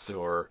pops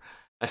or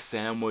a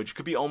sandwich. It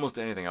could be almost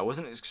anything. I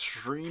wasn't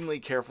extremely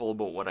careful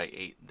about what I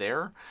ate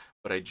there,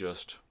 but I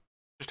just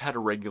had a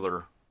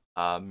regular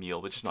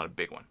meal, but just not a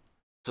big one.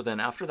 So then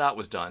after that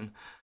was done,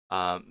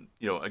 I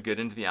get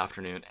into the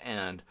afternoon,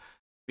 and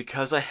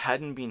because I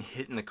hadn't been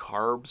hitting the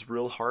carbs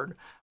real hard,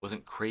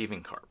 wasn't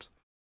craving carbs.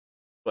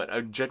 But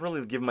I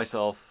generally give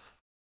myself,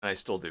 and I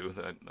still do,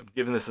 I'm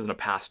giving this in a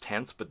past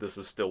tense, but this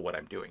is still what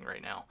I'm doing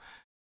right now.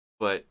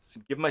 But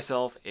give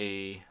myself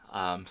a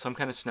some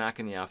kind of snack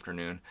in the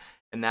afternoon,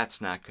 and that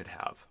snack could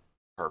have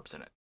carbs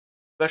in it.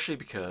 Especially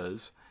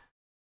because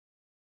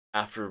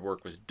after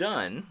work was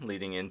done,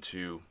 leading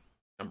into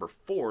number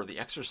 4, the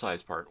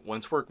exercise part,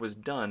 once work was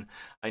done,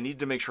 I needed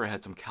to make sure I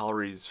had some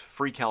calories,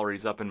 free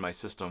calories up in my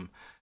system,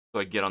 so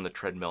I'd get on the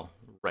treadmill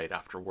right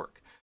after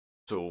work.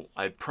 So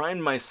I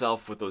primed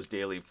myself with those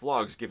daily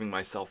vlogs, giving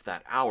myself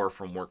that hour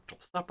from work till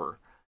supper.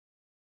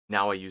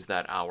 Now I use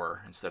that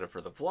hour, instead of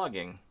for the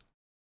vlogging,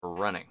 for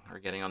running or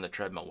getting on the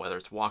treadmill, whether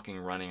it's walking,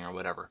 running, or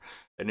whatever.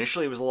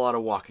 Initially it was a lot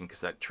of walking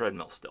because that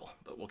treadmill still,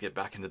 but we'll get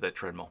back into that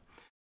treadmill.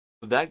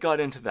 So that got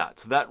into that.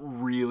 So that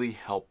really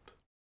helped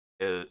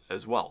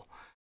as well.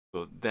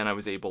 So then I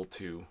was able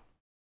to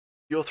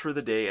fuel through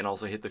the day and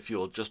also hit the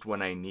fuel just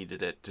when I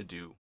needed it to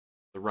do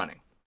the running.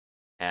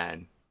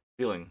 And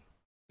feeling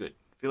good,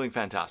 feeling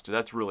fantastic.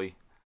 That's really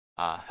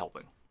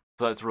helping.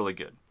 So that's really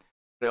good.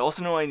 But I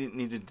also know I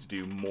needed to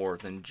do more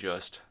than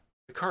just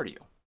the cardio.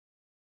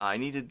 I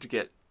needed to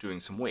get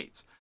doing some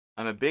weights.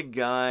 I'm a big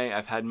guy.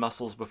 I've had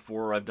muscles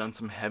before. I've done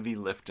some heavy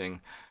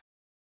lifting.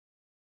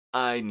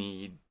 I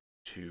need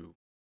to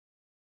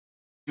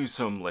do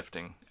some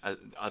lifting.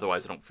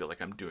 Otherwise, I don't feel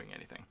like I'm doing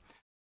anything.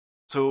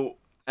 So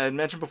I had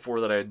mentioned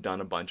before that I had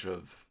done a bunch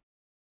of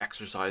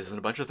exercises and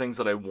a bunch of things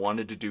that I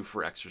wanted to do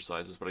for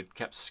exercises, but I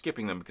kept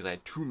skipping them because I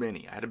had too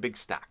many. I had a big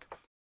stack.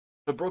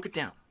 So I broke it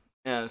down.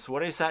 So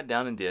what I sat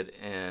down and did,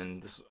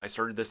 and I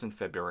started this in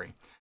February,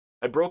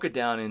 I broke it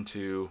down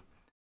into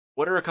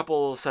what are a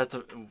couple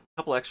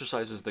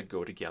exercises that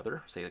go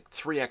together, say like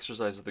 3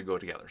 exercises that go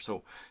together.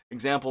 So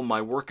example,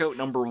 my workout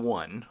number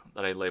 1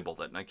 that I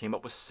labeled it, and I came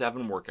up with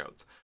 7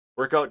 workouts.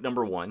 Workout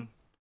number 1,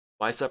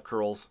 bicep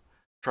curls,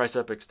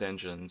 tricep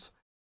extensions,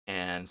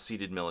 and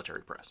seated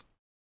military press.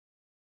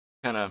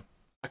 Kind of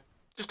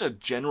just a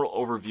general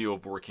overview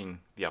of working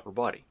the upper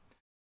body.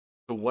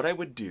 So what I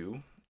would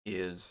do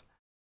is,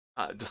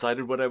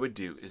 decided what I would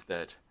do is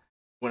that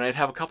when I'd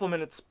have a couple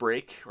minutes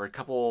break or a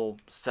couple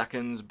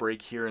seconds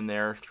break here and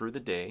there through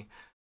the day,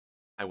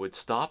 I would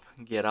stop,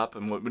 get up,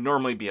 and what would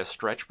normally be a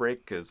stretch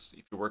break, because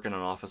if you work in an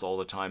office all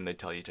the time, they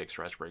tell you to take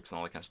stretch breaks and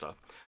all that kind of stuff.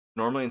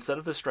 Normally, instead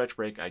of the stretch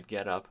break, I'd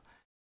get up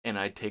and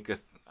I'd take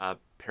a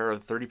pair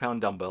of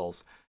 30-pound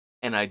dumbbells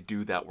and I'd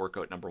do that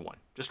workout number 1.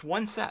 Just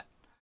 1 set.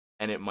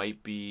 And it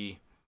might be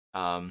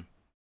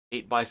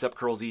 8 bicep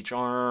curls each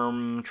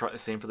arm,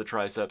 same for the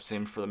triceps,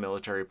 same for the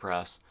military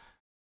press.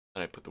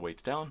 Then I put the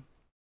weights down,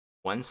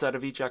 1 set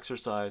of each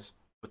exercise,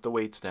 put the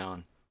weights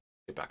down,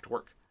 get back to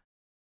work.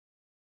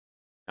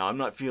 Now I'm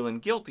not feeling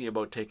guilty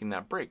about taking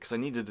that break because I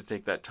needed to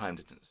take that time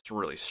to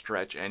really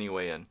stretch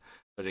anyway, and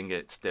I didn't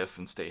get stiff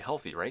and stay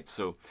healthy, right?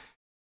 So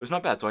it was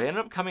not bad. So I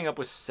ended up coming up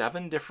with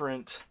 7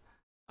 different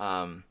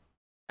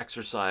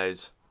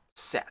exercise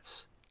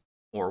sets,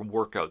 or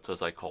workouts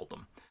as I called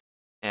them.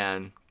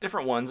 And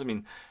different ones, I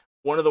mean,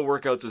 one of the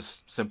workouts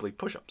is simply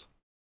push-ups.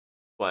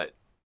 But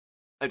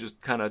I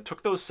just kind of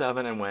took those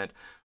 7 and went,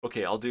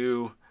 okay, I'll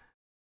do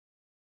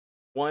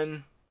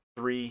 1,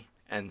 3,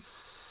 and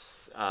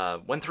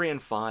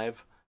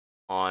 5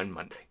 on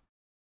Monday.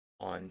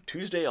 On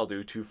Tuesday, I'll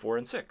do 2, 4,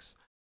 and 6.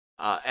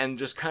 And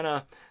just kind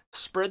of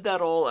spread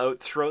that all out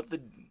throughout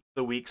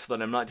the week so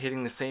that I'm not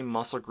hitting the same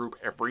muscle group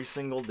every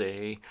single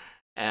day.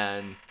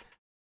 And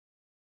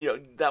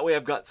that way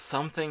I've got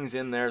some things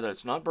in there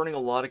that's not burning a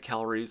lot of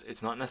calories.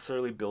 It's not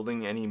necessarily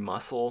building any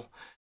muscle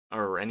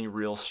or any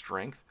real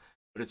strength,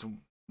 but it's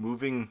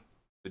moving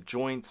the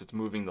joints, it's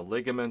moving the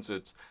ligaments,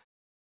 it's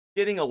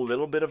getting a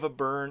little bit of a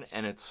burn,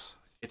 and it's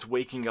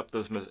waking up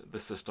the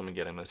system and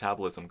getting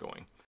metabolism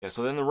going. Yeah,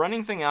 so then the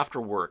running thing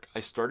after work, I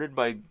started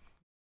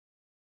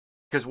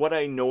because what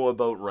I know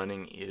about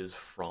running is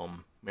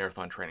from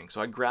marathon training.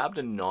 So I grabbed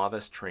a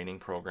novice training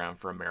program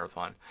for a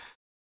marathon.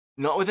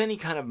 Not with any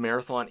kind of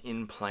marathon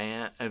in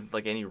plan,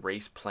 like any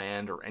race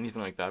planned or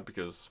anything like that,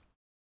 because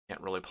I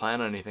can't really plan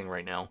on anything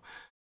right now.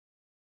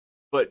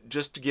 But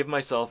just to give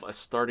myself a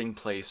starting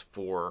place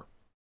for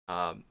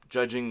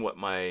judging what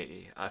my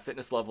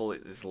fitness level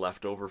is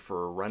left over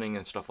for running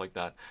and stuff like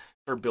that,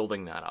 for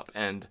building that up.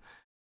 And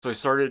so I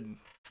started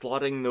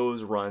slotting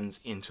those runs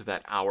into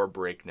that hour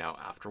break now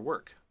after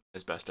work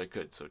as best I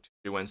could. So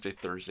Tuesday, Wednesday,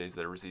 Thursdays,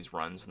 there was these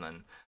runs, and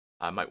then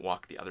I might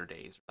walk the other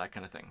days, that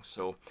kind of thing.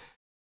 So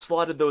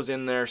slotted those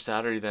in there.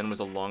 Saturday then was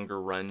a longer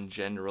run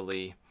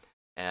generally,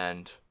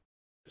 and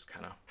just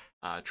kind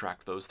of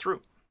tracked those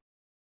through.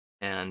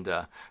 And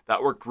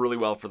that worked really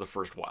well for the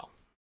first while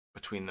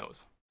between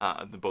those,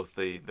 both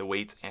the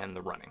weights and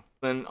the running.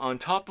 Then on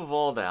top of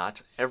all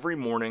that, every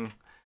morning,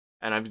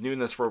 and I've been doing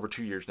this for over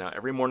 2 years now,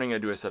 every morning I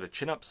do a set of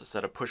chin-ups, a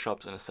set of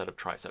push-ups, and a set of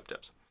tricep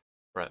dips,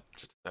 or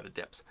just a set of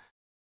dips.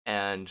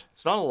 And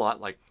it's not a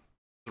lot, like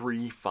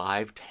 3,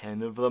 5,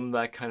 10 of them,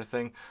 that kind of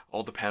thing.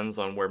 All depends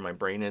on where my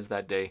brain is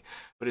that day.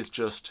 But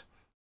it's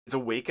a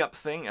wake-up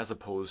thing as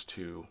opposed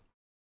to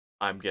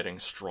I'm getting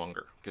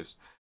stronger. Because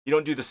you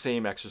don't do the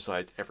same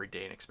exercise every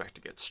day and expect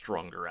to get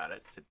stronger at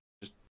it. It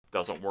just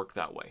doesn't work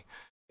that way.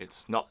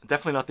 It's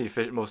definitely not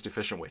the most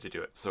efficient way to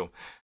do it. So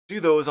do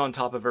those on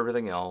top of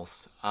everything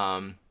else.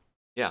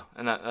 Yeah,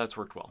 and that's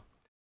worked well.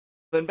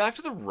 Then back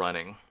to the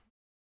running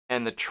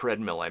and the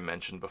treadmill I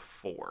mentioned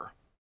before.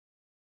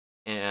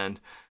 And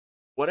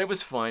what I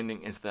was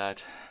finding is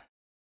that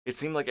it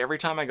seemed like every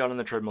time I got on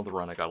the treadmill to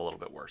run, I got a little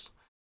bit worse.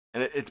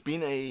 And it's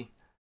been a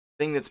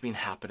thing that's been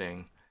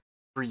happening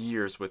for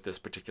years with this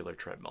particular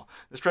treadmill.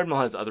 This treadmill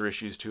has other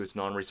issues too. It's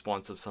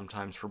non-responsive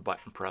sometimes for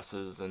button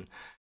presses and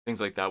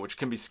things like that, which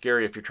can be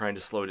scary if you're trying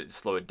to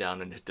slow it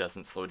down and it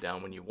doesn't slow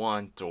down when you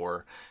want,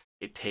 or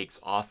it takes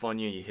off on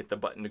you. You hit the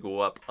button to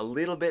go up a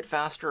little bit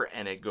faster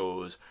and it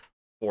goes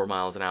 4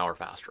 miles an hour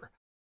faster,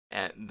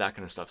 and that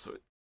kind of stuff. So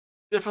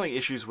definitely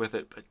issues with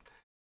it, but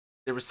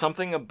there was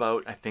something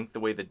about, I think, the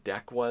way the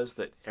deck was,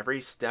 that every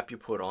step you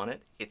put on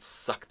it, it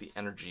sucked the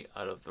energy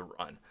out of the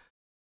run.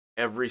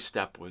 Every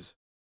step was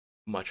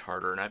much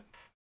harder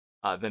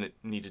than it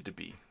needed to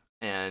be.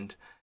 And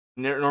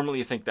normally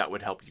you think that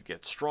would help you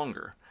get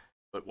stronger.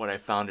 But what I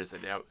found is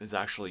that it was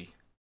actually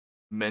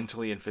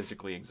mentally and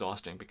physically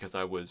exhausting, because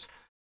I was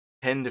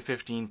 10 to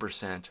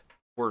 15%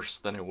 worse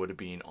than I would have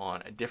been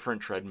on a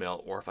different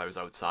treadmill, or if I was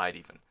outside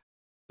even.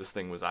 This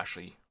thing was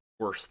actually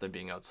worse than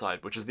being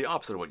outside, which is the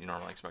opposite of what you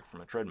normally expect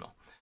from a treadmill.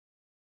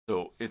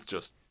 So it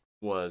just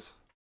was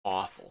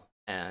awful.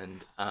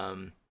 And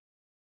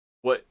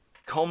what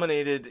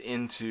culminated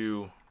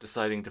into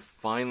deciding to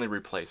finally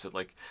replace it,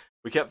 like,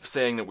 we kept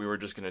saying that we were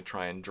just going to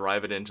try and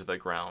drive it into the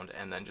ground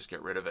and then just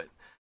get rid of it.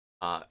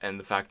 And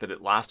the fact that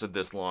it lasted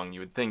this long, you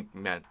would think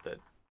meant that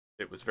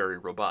it was very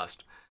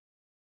robust.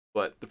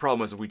 But the problem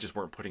was that we just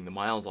weren't putting the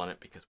miles on it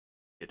because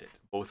we did it,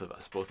 both of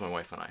us, both my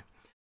wife and I.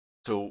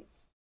 So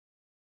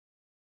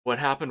what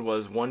happened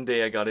was one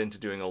day I got into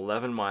doing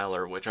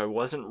 11-miler, which I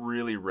wasn't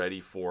really ready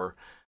for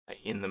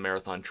in the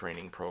marathon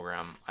training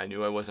program. I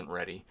knew I wasn't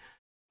ready,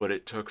 but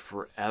it took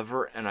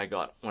forever, and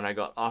when I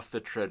got off the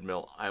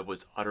treadmill, I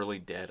was utterly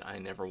dead. I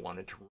never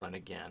wanted to run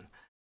again.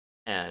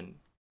 And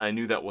I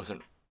knew that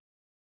wasn't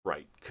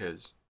right,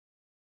 because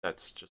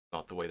that's just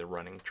not the way the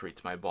running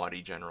treats my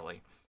body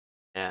generally.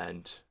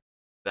 And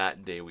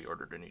that day we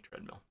ordered a new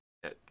treadmill.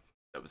 That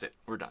was it.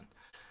 We're done.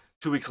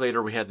 2 weeks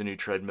later, we had the new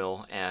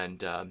treadmill,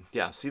 and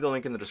yeah, see the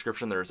link in the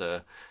description. There's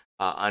a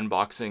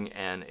unboxing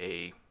and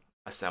a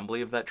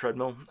assembly of that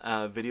treadmill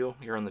video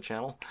here on the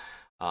channel.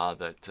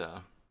 That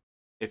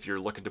if you're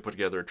looking to put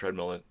together a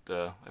treadmill,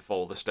 I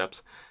follow the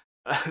steps.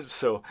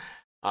 So,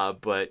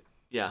 but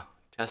yeah,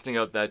 testing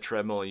out that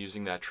treadmill and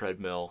using that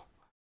treadmill,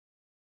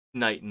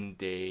 night and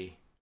day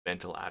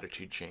mental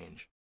attitude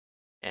change,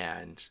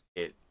 and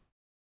it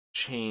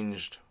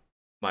changed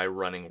my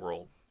running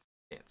world.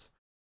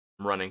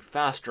 I'm running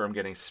faster, I'm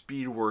getting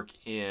speed work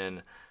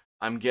in,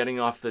 I'm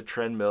getting off the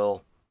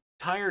treadmill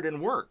tired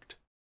and worked,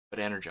 but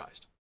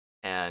energized.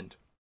 And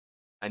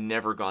I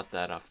never got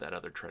that off that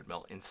other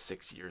treadmill in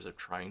 6 years of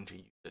trying to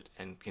use it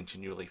and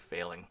continually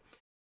failing.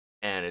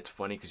 And it's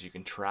funny because you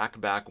can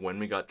track back when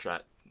we got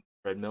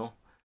treadmill,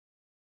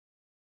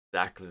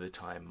 exactly the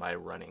time my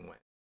running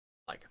went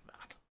like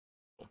that.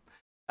 So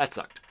that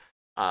sucked.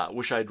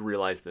 Wish I'd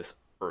realized this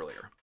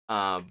earlier.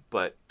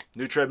 But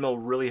new treadmill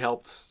really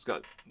helped.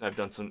 I've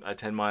done a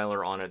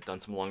 10-miler on it,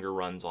 done some longer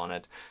runs on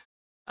it.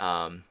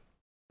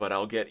 But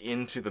I'll get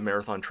into the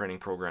marathon training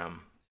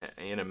program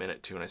in a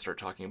minute too, and I start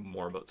talking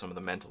more about some of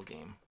the mental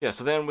game. Yeah,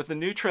 so then with the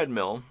new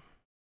treadmill,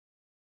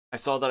 I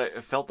felt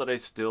that I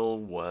still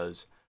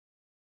was,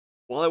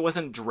 while I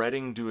wasn't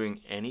dreading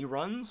doing any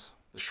runs,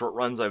 the short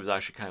runs I was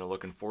actually kind of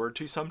looking forward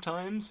to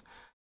sometimes,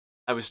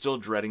 I was still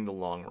dreading the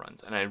long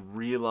runs. And I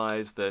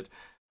realized that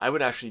I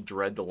would actually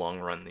dread the long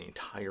run the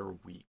entire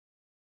week,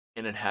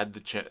 and it had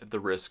the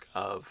risk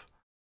of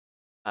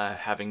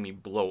having me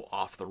blow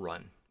off the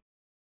run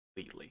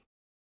completely,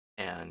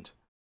 and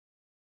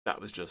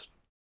that was just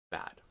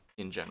bad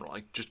in general.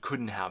 I just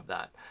couldn't have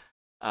that.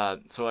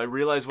 So I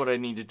realized what I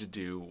needed to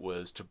do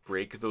was to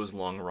break those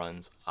long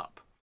runs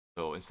up.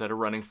 So instead of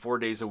running 4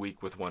 days a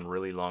week with one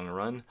really long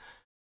run,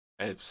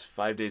 it's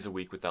 5 days a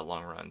week with that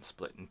long run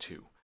split in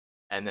two,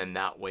 and then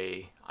that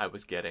way I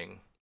was getting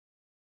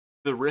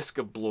the risk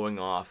of blowing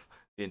off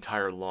the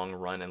entire long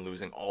run and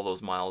losing all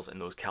those miles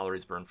and those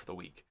calories burned for the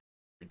week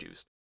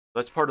reduced.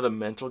 That's part of the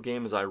mental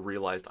game, as I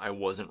realized I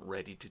wasn't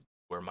ready to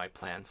where my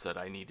plan said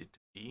I needed to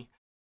be,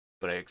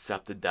 but I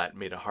accepted that.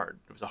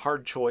 It was a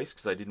hard choice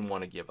because I didn't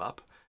want to give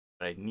up,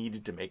 but I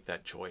needed to make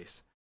that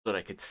choice so that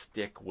I could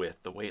stick with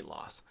the weight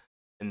loss.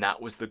 And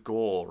that was the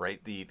goal,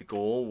 right? The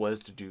goal was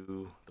to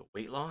do the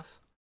weight loss,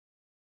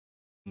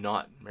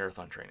 not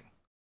marathon training.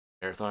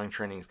 Marathon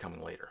training is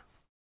coming later,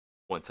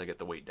 once I get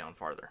the weight down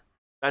farther.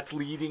 That's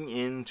leading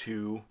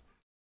into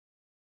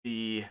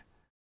the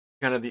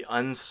kind of the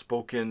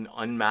unspoken,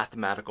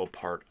 unmathematical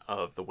part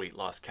of the weight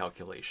loss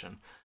calculation,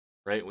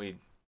 right? We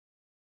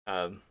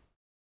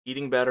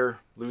eating better,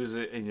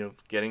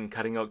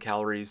 cutting out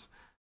calories,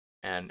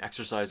 and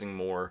exercising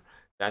more.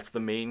 That's the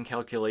main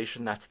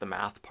calculation. That's the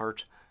math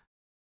part.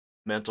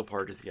 Mental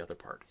part is the other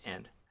part.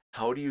 And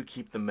how do you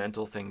keep the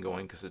mental thing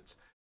going? Because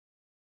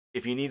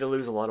if you need to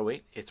lose a lot of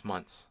weight, it's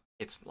months.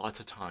 It's lots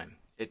of time.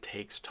 It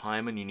takes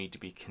time, and you need to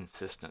be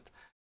consistent.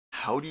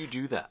 How do you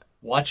do that?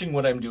 Watching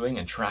what I'm doing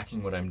and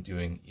tracking what I'm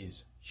doing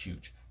is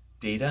huge.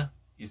 Data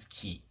is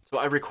key. So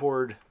I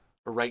record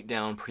or write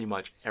down pretty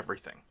much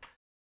everything.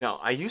 Now,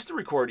 I used to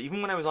record,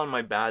 even when I was on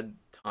my bad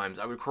times,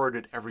 I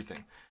recorded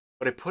everything.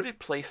 But I put it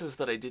places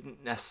that I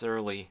didn't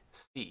necessarily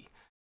see.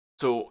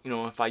 So,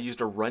 if I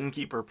used a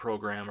Runkeeper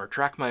program or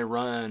Track My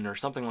Run or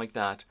something like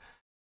that,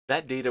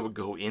 that data would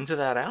go into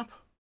that app,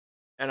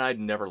 and I'd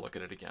never look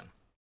at it again.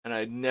 And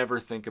I'd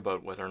never think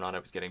about whether or not I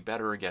was getting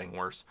better or getting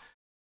worse.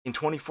 In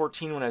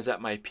 2014, when I was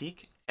at my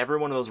peak, every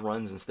one of those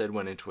runs instead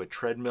went into a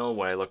treadmill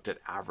where I looked at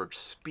average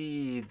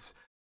speeds.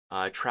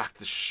 I tracked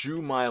the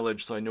shoe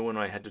mileage, so I know when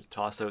I had to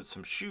toss out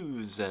some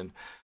shoes, and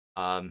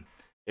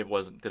it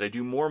wasn't, did I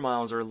do more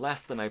miles or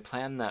less than I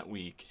planned that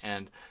week?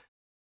 And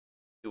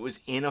it was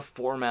in a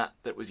format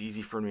that was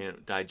easy for me to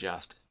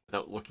digest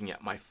without looking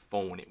at my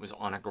phone. It was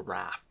on a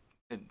graph,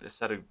 on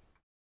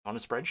a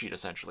spreadsheet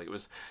essentially. It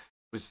was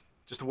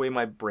just the way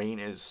my brain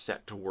is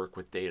set to work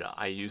with data.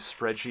 I use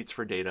spreadsheets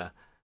for data,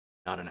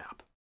 not an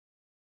app.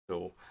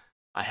 So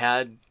I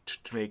had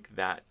to make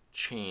that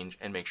change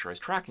and make sure I was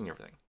tracking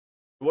everything.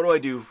 What do I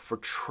do for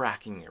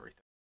tracking everything?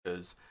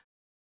 Because,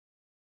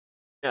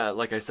 yeah,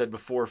 like I said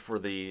before, for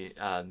the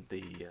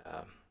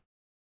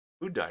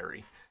food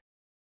diary,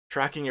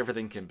 tracking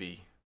everything can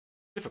be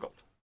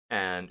difficult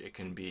and it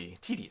can be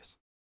tedious.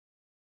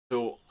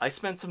 So I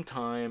spent some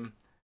time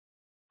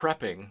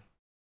prepping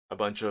a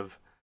bunch of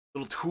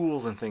little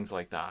tools and things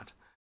like that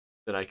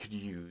that I could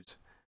use,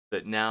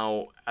 that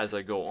now as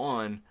I go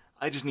on,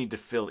 I just need to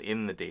fill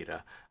in the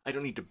data. I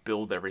don't need to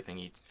build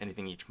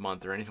anything each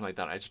month or anything like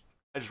that. I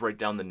just write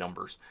down the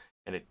numbers,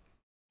 and it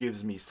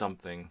gives me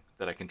something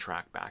that I can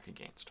track back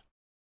against.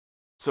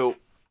 So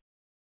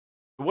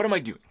what am I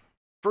doing?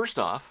 First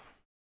off,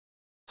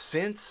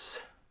 since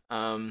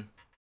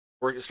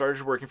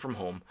started working from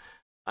home,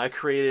 I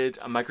created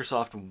a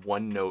Microsoft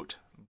OneNote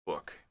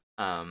book,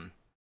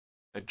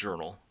 a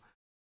journal,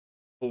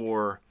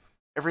 for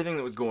everything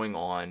that was going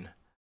on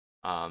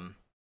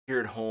here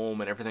at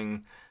home and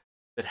everything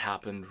that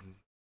happened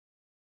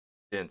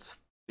since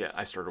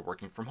I started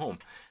working from home.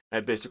 And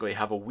I basically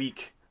have a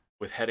week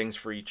with headings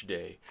for each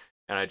day,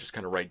 and I just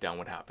kind of write down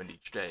what happened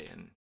each day.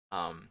 And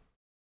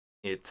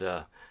it's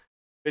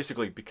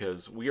basically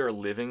because we are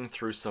living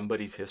through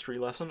somebody's history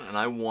lesson, and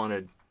I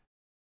wanted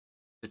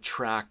to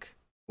track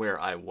where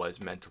I was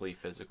mentally,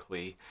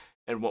 physically,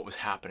 and what was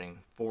happening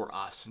for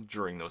us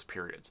during those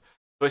periods.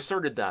 So I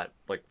started that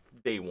like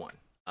day one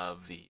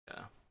of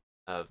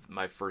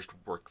my first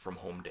work from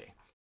home day.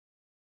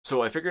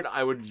 So I figured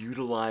I would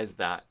utilize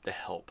that to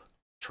help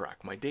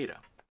track my data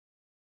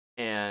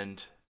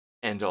and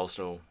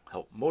also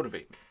help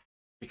motivate me,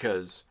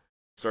 because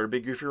I started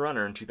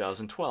BigGoofyRunner in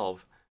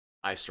 2012.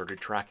 I started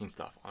tracking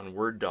stuff on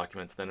Word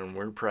documents, then in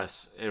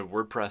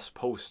WordPress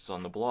posts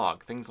on the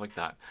blog, things like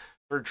that.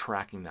 Started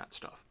tracking that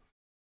stuff.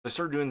 I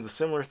started doing the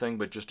similar thing,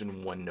 but just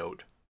in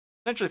OneNote,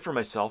 essentially for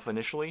myself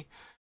initially,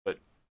 but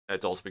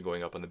it's also been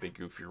going up on the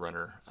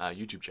BigGoofyRunner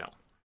YouTube channel.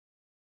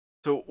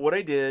 So what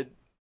I did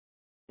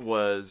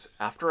was,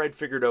 after I'd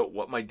figured out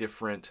what my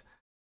different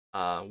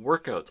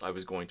workouts I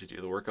was going to do,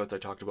 the workouts I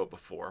talked about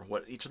before,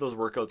 what each of those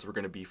workouts were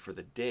going to be for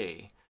the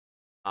day,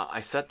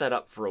 I set that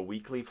up for a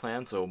weekly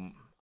plan. So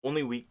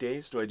only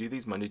weekdays do I do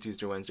these: Monday,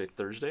 Tuesday, Wednesday,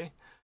 Thursday,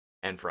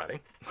 and Friday.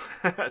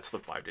 That's the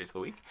 5 days of the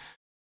week.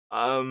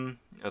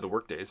 The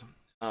work days.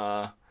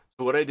 So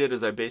what I did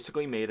is I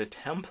basically made a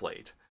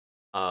template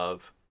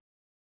of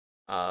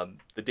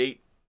the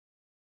date,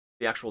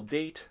 the actual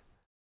date,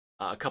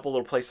 a couple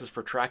little places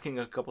for tracking,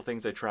 a couple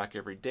things I track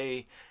every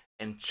day,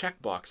 and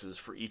check boxes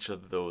for each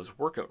of those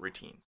workout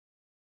routines.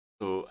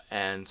 So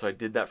I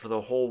did that for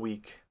the whole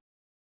week,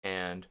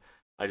 and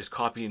I just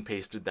copy and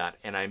pasted that,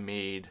 and I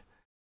made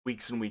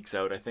weeks and weeks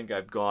out. I think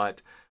I've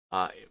got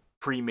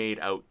pre-made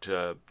out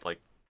to like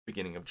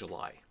beginning of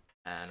July,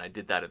 and I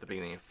did that at the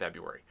beginning of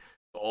February.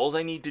 So all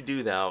I need to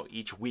do now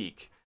each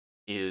week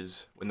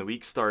is, when the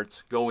week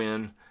starts, go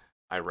in,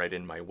 I write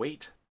in my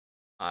weight,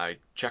 I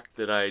check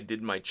that I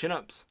did my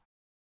chin-ups,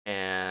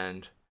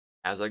 and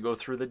as I go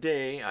through the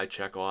day, I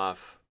check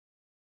off,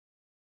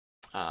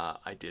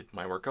 I did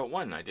my workout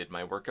 1, I did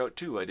my workout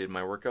 2, I did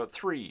my workout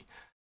 3,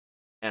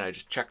 and I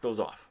just check those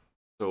off.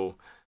 So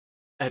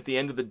at the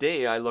end of the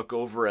day, I look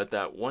over at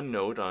that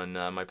OneNote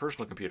on my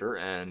personal computer,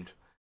 and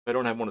if I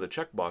don't have one of the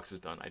check boxes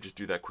done, I just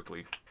do that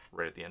quickly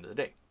right at the end of the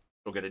day.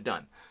 It'll get it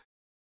done.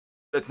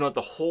 That's not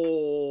the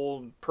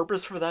whole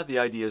purpose for that. The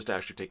idea is to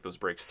actually take those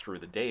breaks through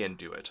the day and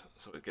do it,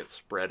 so it gets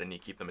spread and you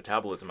keep the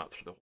metabolism up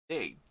through the whole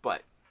day.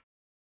 But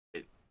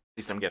at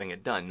least I'm getting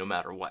it done no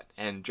matter what.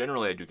 And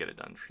generally I do get it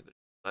done through the day.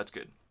 That's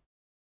good.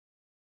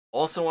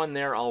 Also on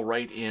there, I'll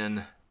write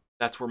in,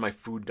 that's where my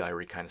food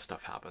diary kind of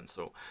stuff happens.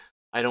 So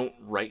I don't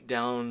write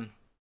down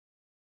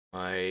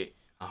my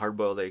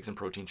hard-boiled eggs and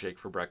protein shake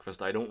for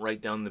breakfast. I don't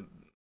write down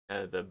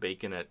the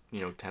bacon at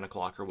 10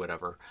 o'clock or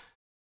whatever,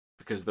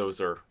 because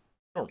those are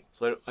normal.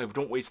 So I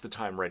don't waste the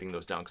time writing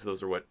those down, because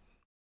those are what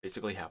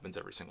basically happens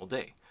every single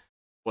day.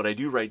 What I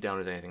do write down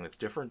is anything that's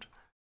different,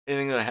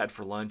 anything that I had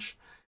for lunch,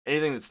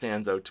 anything that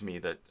stands out to me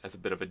that as a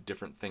bit of a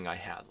different thing I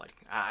had. Like,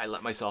 I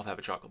let myself have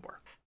a chocolate bar.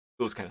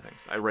 Those kind of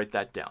things. I write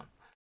that down.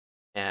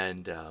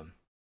 And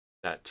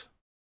that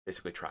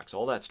basically tracks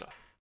all that stuff.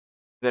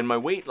 Then my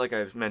weight, like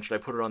I mentioned,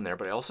 I put it on there,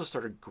 but I also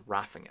started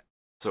graphing it.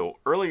 So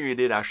earlier you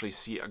did actually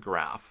see a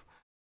graph.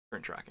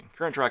 Current tracking.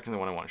 Current tracking is the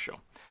one I want to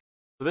show.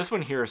 So this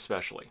one here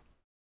especially.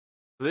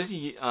 So this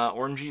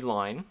orangey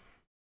line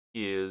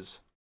is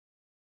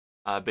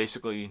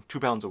basically 2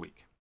 pounds a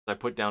week. I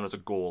put down as a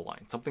goal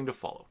line, something to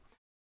follow.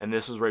 And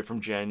this is right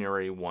from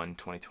January 1,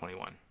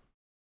 2021.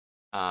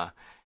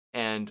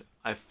 And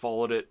I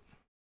followed it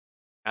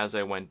as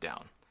I went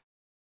down.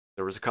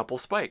 There was a couple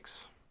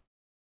spikes.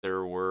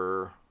 There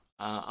were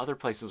other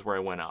places where I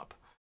went up.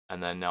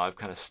 And then now I've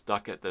kind of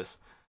stuck at this.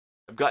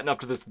 I've gotten up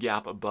to this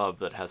gap above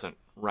that hasn't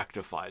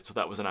rectified. So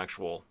that was an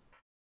actual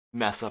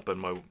mess up in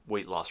my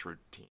weight loss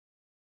routine.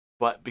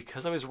 But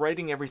because I was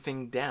writing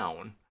everything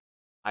down,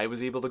 I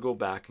was able to go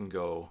back and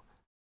go,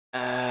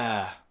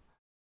 right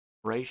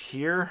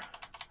here,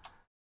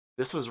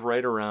 this was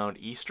right around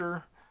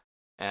Easter.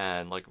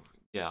 And like,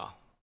 yeah,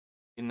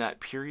 in that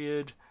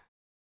period,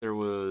 There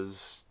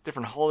was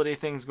different holiday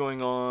things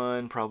going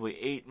on,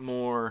 probably 8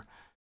 more,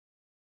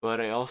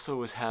 but I also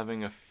was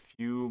having a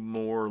few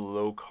more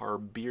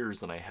low-carb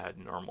beers than I had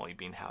normally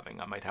been having.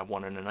 I might have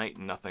one in a night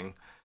and nothing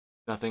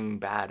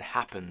bad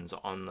happens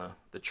on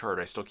the chart.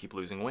 I still keep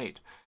losing weight.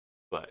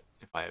 But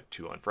if I have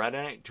 2 on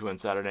Friday night, 2 on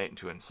Saturday night, and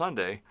 2 on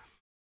Sunday,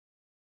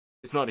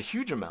 it's not a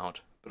huge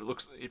amount,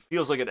 but it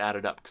feels like it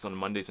added up, because on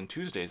Mondays and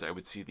Tuesdays I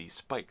would see these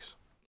spikes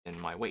in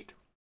my weight.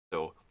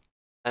 So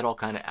that all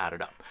kind of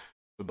added up.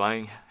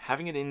 So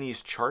having it in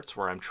these charts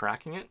where I'm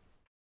tracking it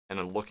and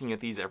I'm looking at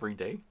these every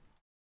day,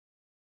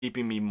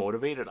 keeping me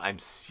motivated, I'm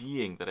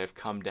seeing that I've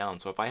come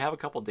down. So if I have a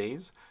couple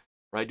days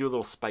where I do a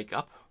little spike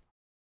up,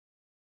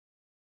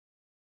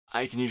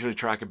 I can usually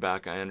track it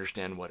back. I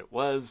understand what it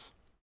was,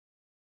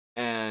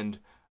 and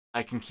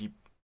I can keep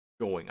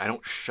going. I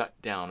don't shut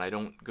down. I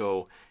don't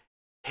go,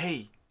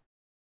 hey,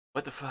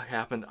 what the fuck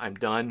happened? I'm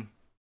done.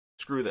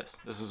 Screw this.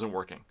 This isn't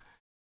working.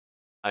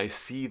 I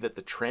see that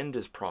the trend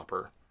is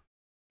proper.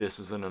 This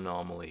is an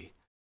anomaly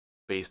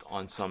based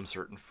on some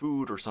certain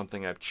food or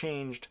something I've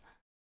changed.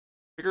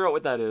 Figure out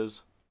what that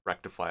is,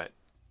 rectify it,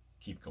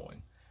 keep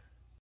going.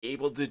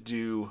 Able to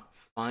do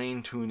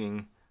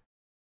fine-tuning,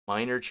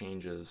 minor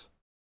changes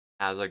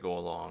as I go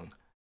along,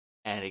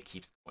 and it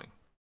keeps going.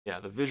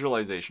 Yeah, the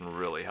visualization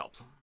really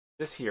helps.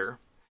 This here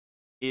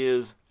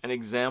is an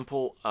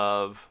example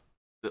of,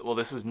 well,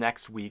 this is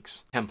next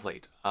week's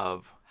template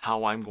of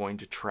how I'm going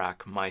to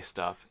track my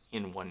stuff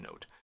in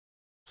OneNote.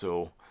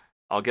 So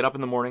I'll get up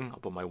in the morning, I'll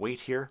put my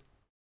weight here,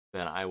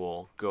 then I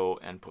will go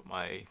and put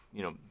my,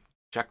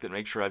 check that,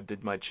 make sure I've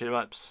did my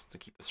chin-ups to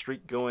keep the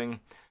streak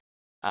going,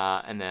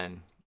 and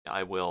then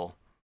I will,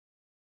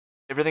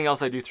 everything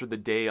else I do through the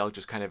day, I'll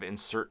just kind of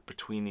insert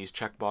between these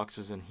check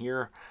boxes in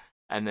here,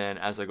 and then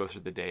as I go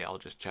through the day, I'll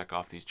just check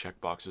off these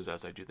check boxes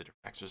as I do the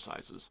different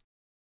exercises.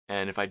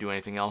 And if I do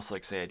anything else,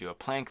 like say I do a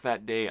plank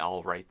that day,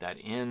 I'll write that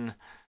in.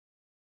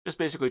 Just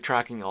basically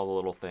tracking all the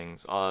little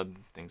things,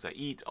 things I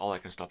eat, all that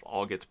kind of stuff,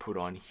 all gets put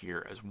on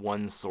here as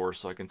one source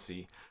so I can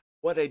see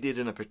what I did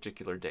in a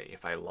particular day.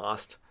 If I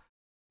lost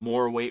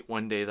more weight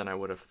one day than I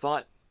would have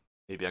thought,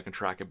 maybe I can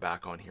track it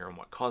back on here and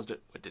what caused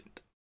it, what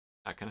didn't,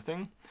 that kind of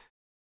thing.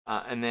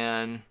 And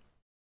then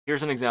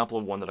here's an example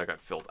of one that I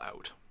got filled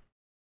out.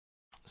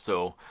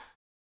 So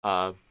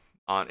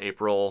on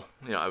April,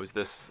 I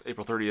was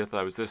April 30th,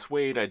 I was this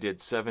weight. I did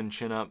 7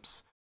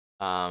 chin-ups.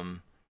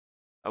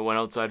 I went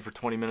outside for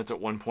 20 minutes at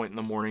one point in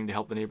the morning to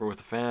help the neighbor with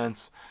the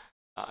fence.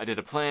 I did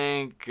a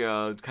plank,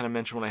 kind of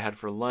mentioned what I had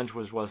for lunch,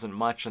 which wasn't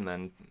much, and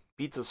then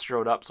pizza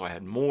showed up, so I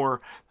had more.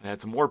 I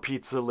had some more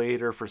pizza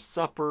later for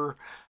supper.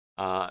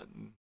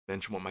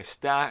 Mentioned what my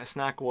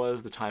snack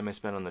was, the time I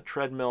spent on the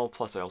treadmill,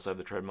 plus I also have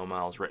the treadmill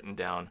miles written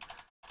down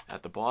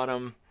at the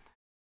bottom,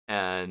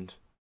 and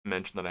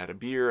mentioned that I had a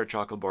beer, a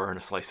chocolate bar, and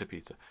a slice of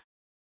pizza.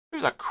 It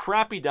was a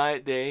crappy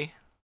diet day,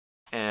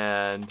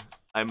 and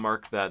I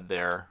marked that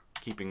there,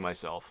 keeping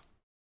myself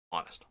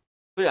honest.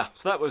 But yeah,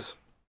 so that was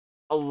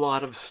a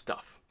lot of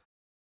stuff.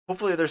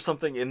 Hopefully there's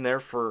something in there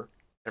for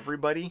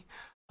everybody,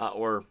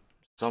 or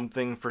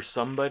something for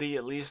somebody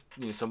at least.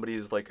 Somebody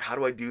is like, how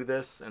do I do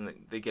this? And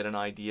they get an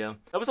idea.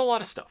 That was a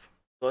lot of stuff.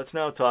 So let's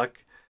now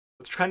talk.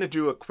 Let's try to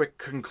do a quick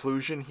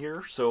conclusion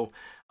here. So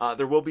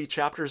there will be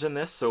chapters in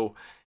this. So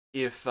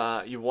if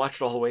you've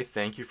watched all the way,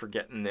 thank you for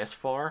getting this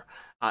far.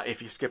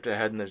 If you skipped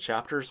ahead in the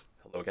chapters,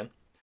 hello again.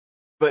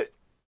 But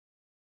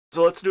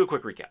so let's do a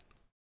quick recap.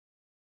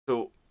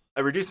 So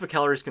I reduced my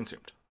calories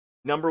consumed.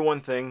 Number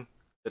one thing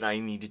that I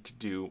needed to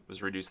do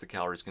was reduce the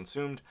calories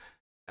consumed.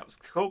 That was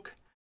Coke.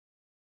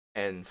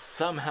 And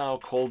somehow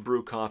cold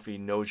brew coffee,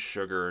 no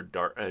sugar,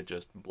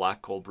 just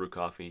black cold brew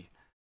coffee,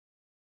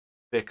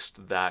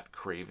 fixed that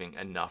craving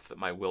enough that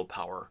my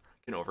willpower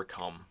can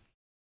overcome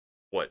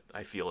what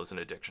I feel is an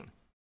addiction.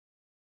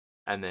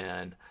 And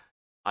then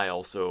I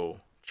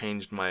also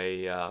changed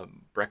my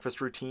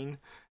breakfast routine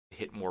to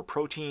hit more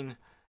protein,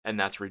 and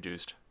that's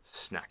reduced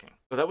snacking.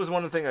 So that was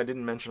one thing I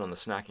didn't mention on the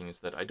snacking,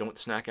 is that I don't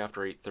snack after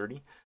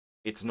 8:30.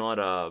 It's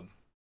not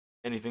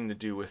anything to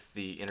do with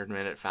the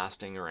intermittent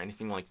fasting or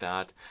anything like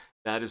that.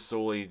 That is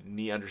solely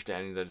me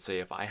understanding that, say,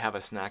 if I have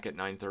a snack at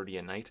 9:30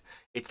 at night,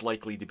 it's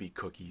likely to be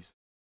cookies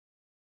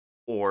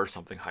or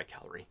something high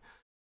calorie.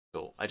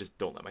 So I just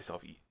don't let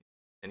myself eat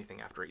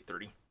anything after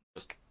 8:30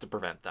 just to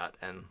prevent that,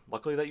 and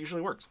luckily that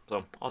usually works.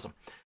 So awesome.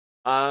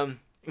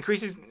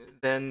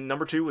 Then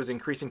number 2 was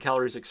increasing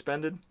calories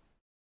expended.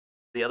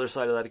 The other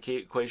side of that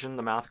equation,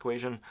 the math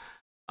equation.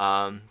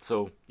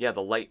 So yeah,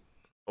 the light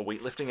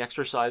weightlifting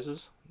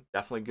exercises,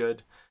 definitely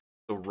good.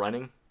 The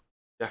running,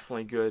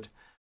 definitely good.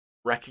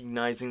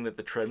 Recognizing that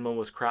the treadmill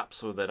was crap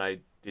so that I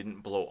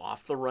didn't blow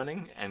off the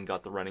running and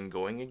got the running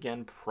going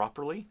again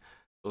properly.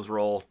 Those were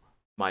all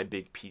my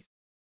big pieces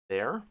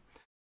there.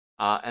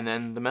 And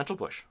then the mental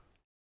push.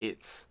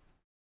 It's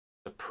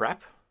the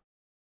prep,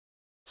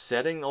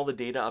 setting all the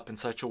data up in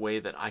such a way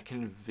that I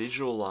can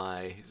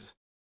visualize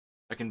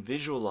the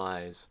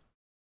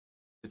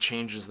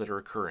changes that are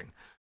occurring.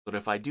 But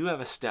if I do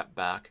have a step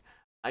back,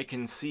 I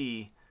can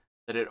see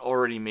that it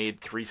already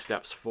made 3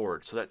 steps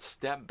forward. So that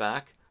step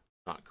back,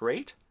 not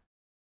great,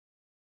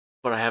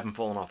 but I haven't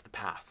fallen off the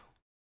path.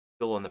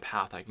 Still on the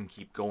path, I can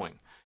keep going.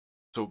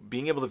 So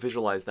being able to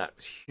visualize that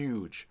was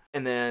huge.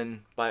 And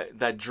then by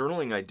that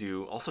journaling I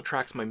do also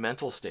tracks my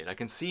mental state. I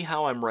can see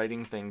how I'm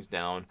writing things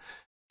down,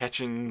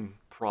 catching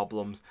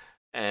problems,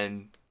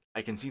 and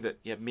I can see that,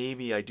 yeah,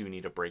 maybe I do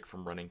need a break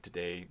from running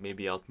today.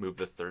 Maybe I'll move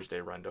the Thursday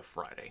run to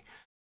Friday.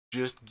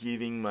 Just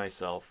giving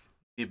myself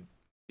the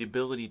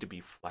ability to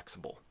be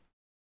flexible.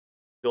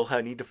 Still,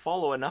 I need to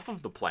follow enough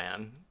of the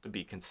plan to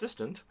be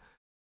consistent,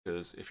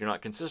 because if you're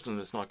not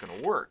consistent, it's not going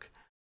to work.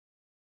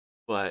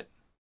 But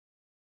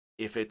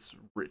if it's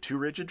too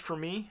rigid for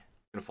me,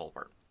 it's going to fall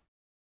apart.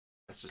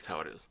 That's just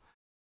how it is.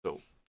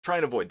 So try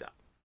and avoid that.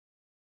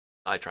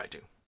 I try to.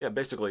 Yeah,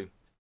 basically,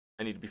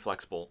 I need to be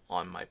flexible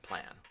on my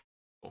plan.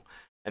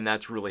 And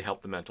that's really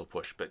helped the mental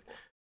push. But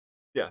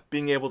yeah,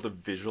 being able to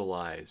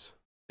visualize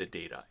the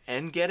data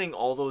and getting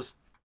all those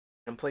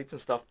templates and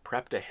stuff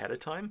prepped ahead of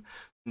time.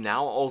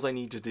 Now all I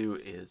need to do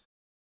is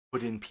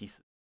put in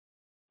pieces.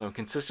 So I'm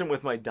consistent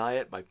with my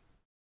diet by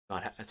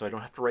so I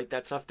don't have to write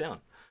that stuff down.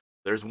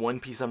 There's one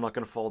piece I'm not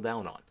going to fall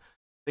down on.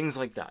 Things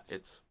like that.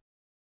 It's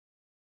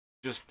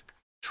just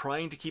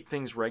trying to keep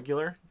things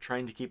regular,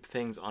 trying to keep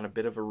things on a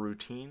bit of a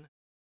routine,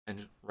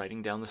 and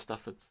writing down the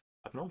stuff that's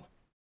abnormal.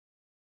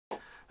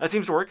 That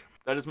seems to work.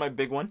 That is my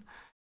big one.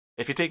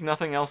 If you take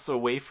nothing else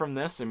away from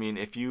this, I mean,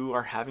 if you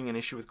are having an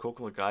issue with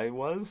cocoa like I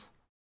was,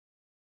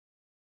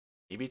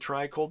 maybe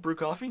try cold brew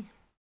coffee.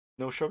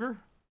 No sugar.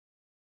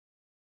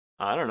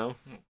 I don't know.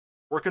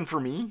 Working for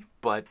me,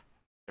 but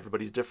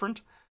everybody's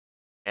different.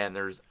 And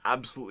there's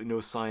absolutely no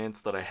science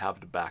that I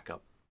have to back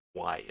up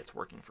why it's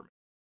working for me.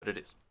 But it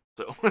is.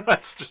 So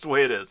that's just the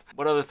way it is.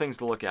 What other things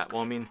to look at?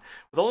 Well, I mean,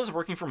 with all this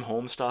working from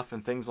home stuff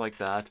and things like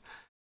that,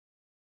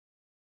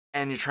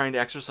 and you're trying to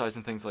exercise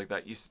and things like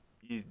that,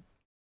 you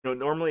know,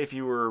 normally if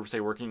you were,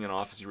 say, working in an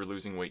office, you were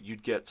losing weight,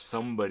 you'd get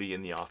somebody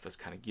in the office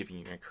kind of giving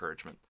you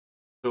encouragement.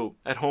 So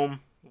at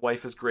home,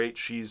 wife is great.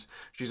 She's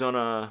on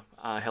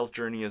a health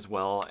journey as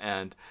well,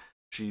 and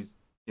she's,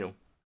 you know,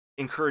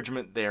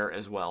 encouragement there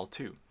as well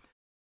too.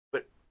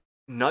 But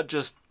not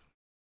just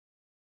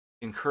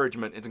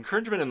encouragement, it's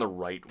encouragement in the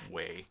right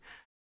way.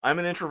 I'm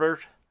an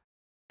introvert,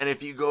 and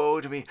if you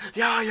go to me,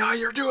 yeah,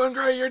 you're doing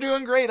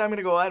great, I'm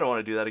gonna go, I don't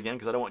want to do that again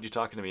because I don't want you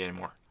talking to me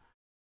anymore.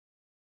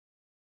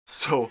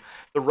 So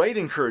the right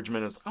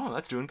encouragement is, oh,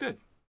 that's doing good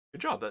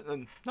job,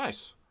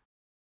 nice.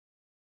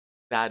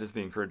 That is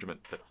the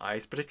encouragement that I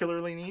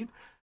particularly need.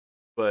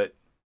 But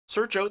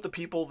search out the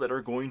people that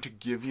are going to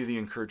give you the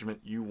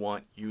encouragement you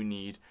want, you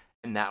need,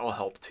 and that will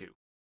help too.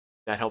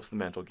 That helps the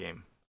mental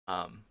game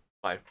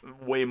by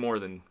way more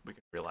than we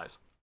can realize.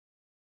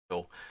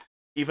 So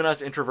even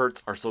us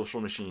introverts are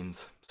social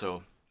machines.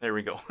 So there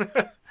we go.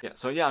 Yeah,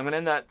 so yeah, I'm going to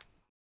end that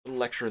little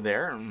lecture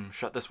there and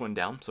shut this one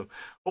down. So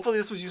hopefully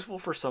this was useful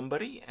for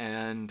somebody.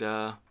 And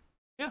yeah,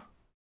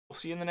 we'll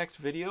see you in the next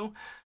video.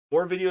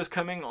 More videos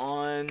coming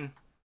on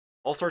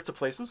all sorts of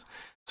places.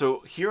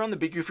 So here on the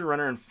Big Goofy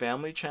Runner and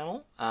Family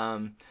channel,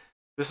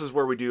 this is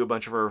where we do a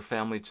bunch of our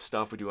family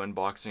stuff. We do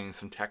unboxing,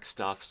 some tech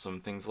stuff, some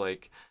things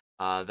like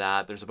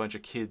that. There's a bunch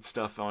of kids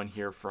stuff on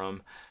here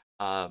from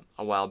a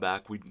while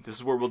back. This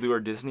is where we'll do our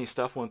Disney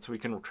stuff once we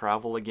can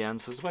travel again.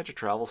 So there's a bunch of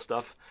travel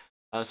stuff.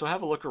 So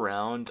have a look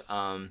around.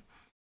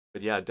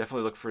 But yeah,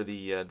 definitely look for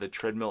the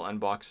treadmill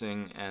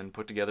unboxing and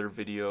put together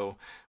video.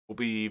 We'll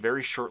be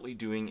very shortly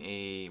doing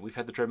we've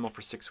had the treadmill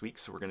for 6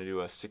 weeks, so we're going to do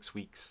a 6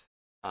 weeks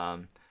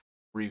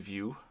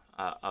review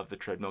of the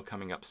treadmill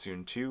coming up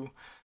soon too.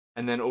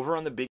 And then over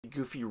on the Big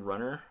Goofy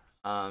Runner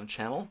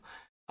channel,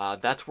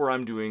 that's where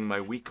I'm doing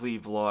my weekly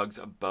vlogs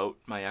about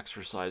my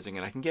exercising,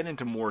 and I can get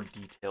into more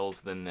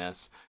details than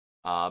this.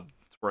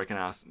 It's where I can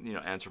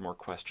answer more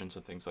questions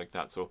and things like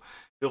that. So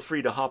feel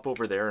free to hop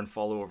over there and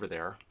follow over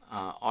there.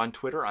 On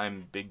Twitter,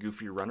 I'm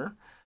BigGoofyRunner.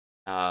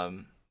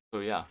 So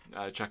yeah,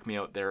 check me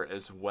out there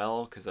as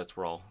well, because that's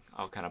where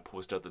I'll kind of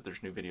post out that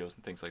there's new videos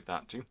and things like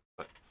that too.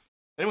 But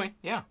anyway,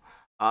 yeah.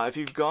 If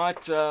you've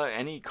got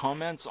any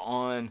comments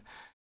on,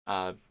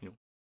 you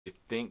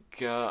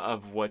think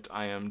of what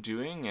I am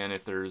doing, and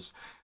if there's,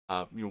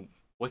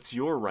 what's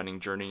your running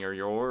journey or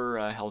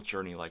your health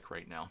journey like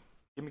right now?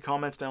 Give me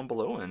comments down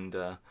below, and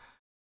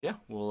yeah,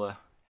 we'll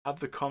have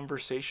the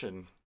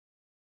conversation.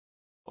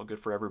 All good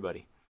for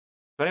everybody.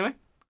 So anyway,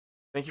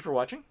 thank you for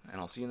watching, and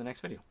I'll see you in the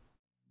next video.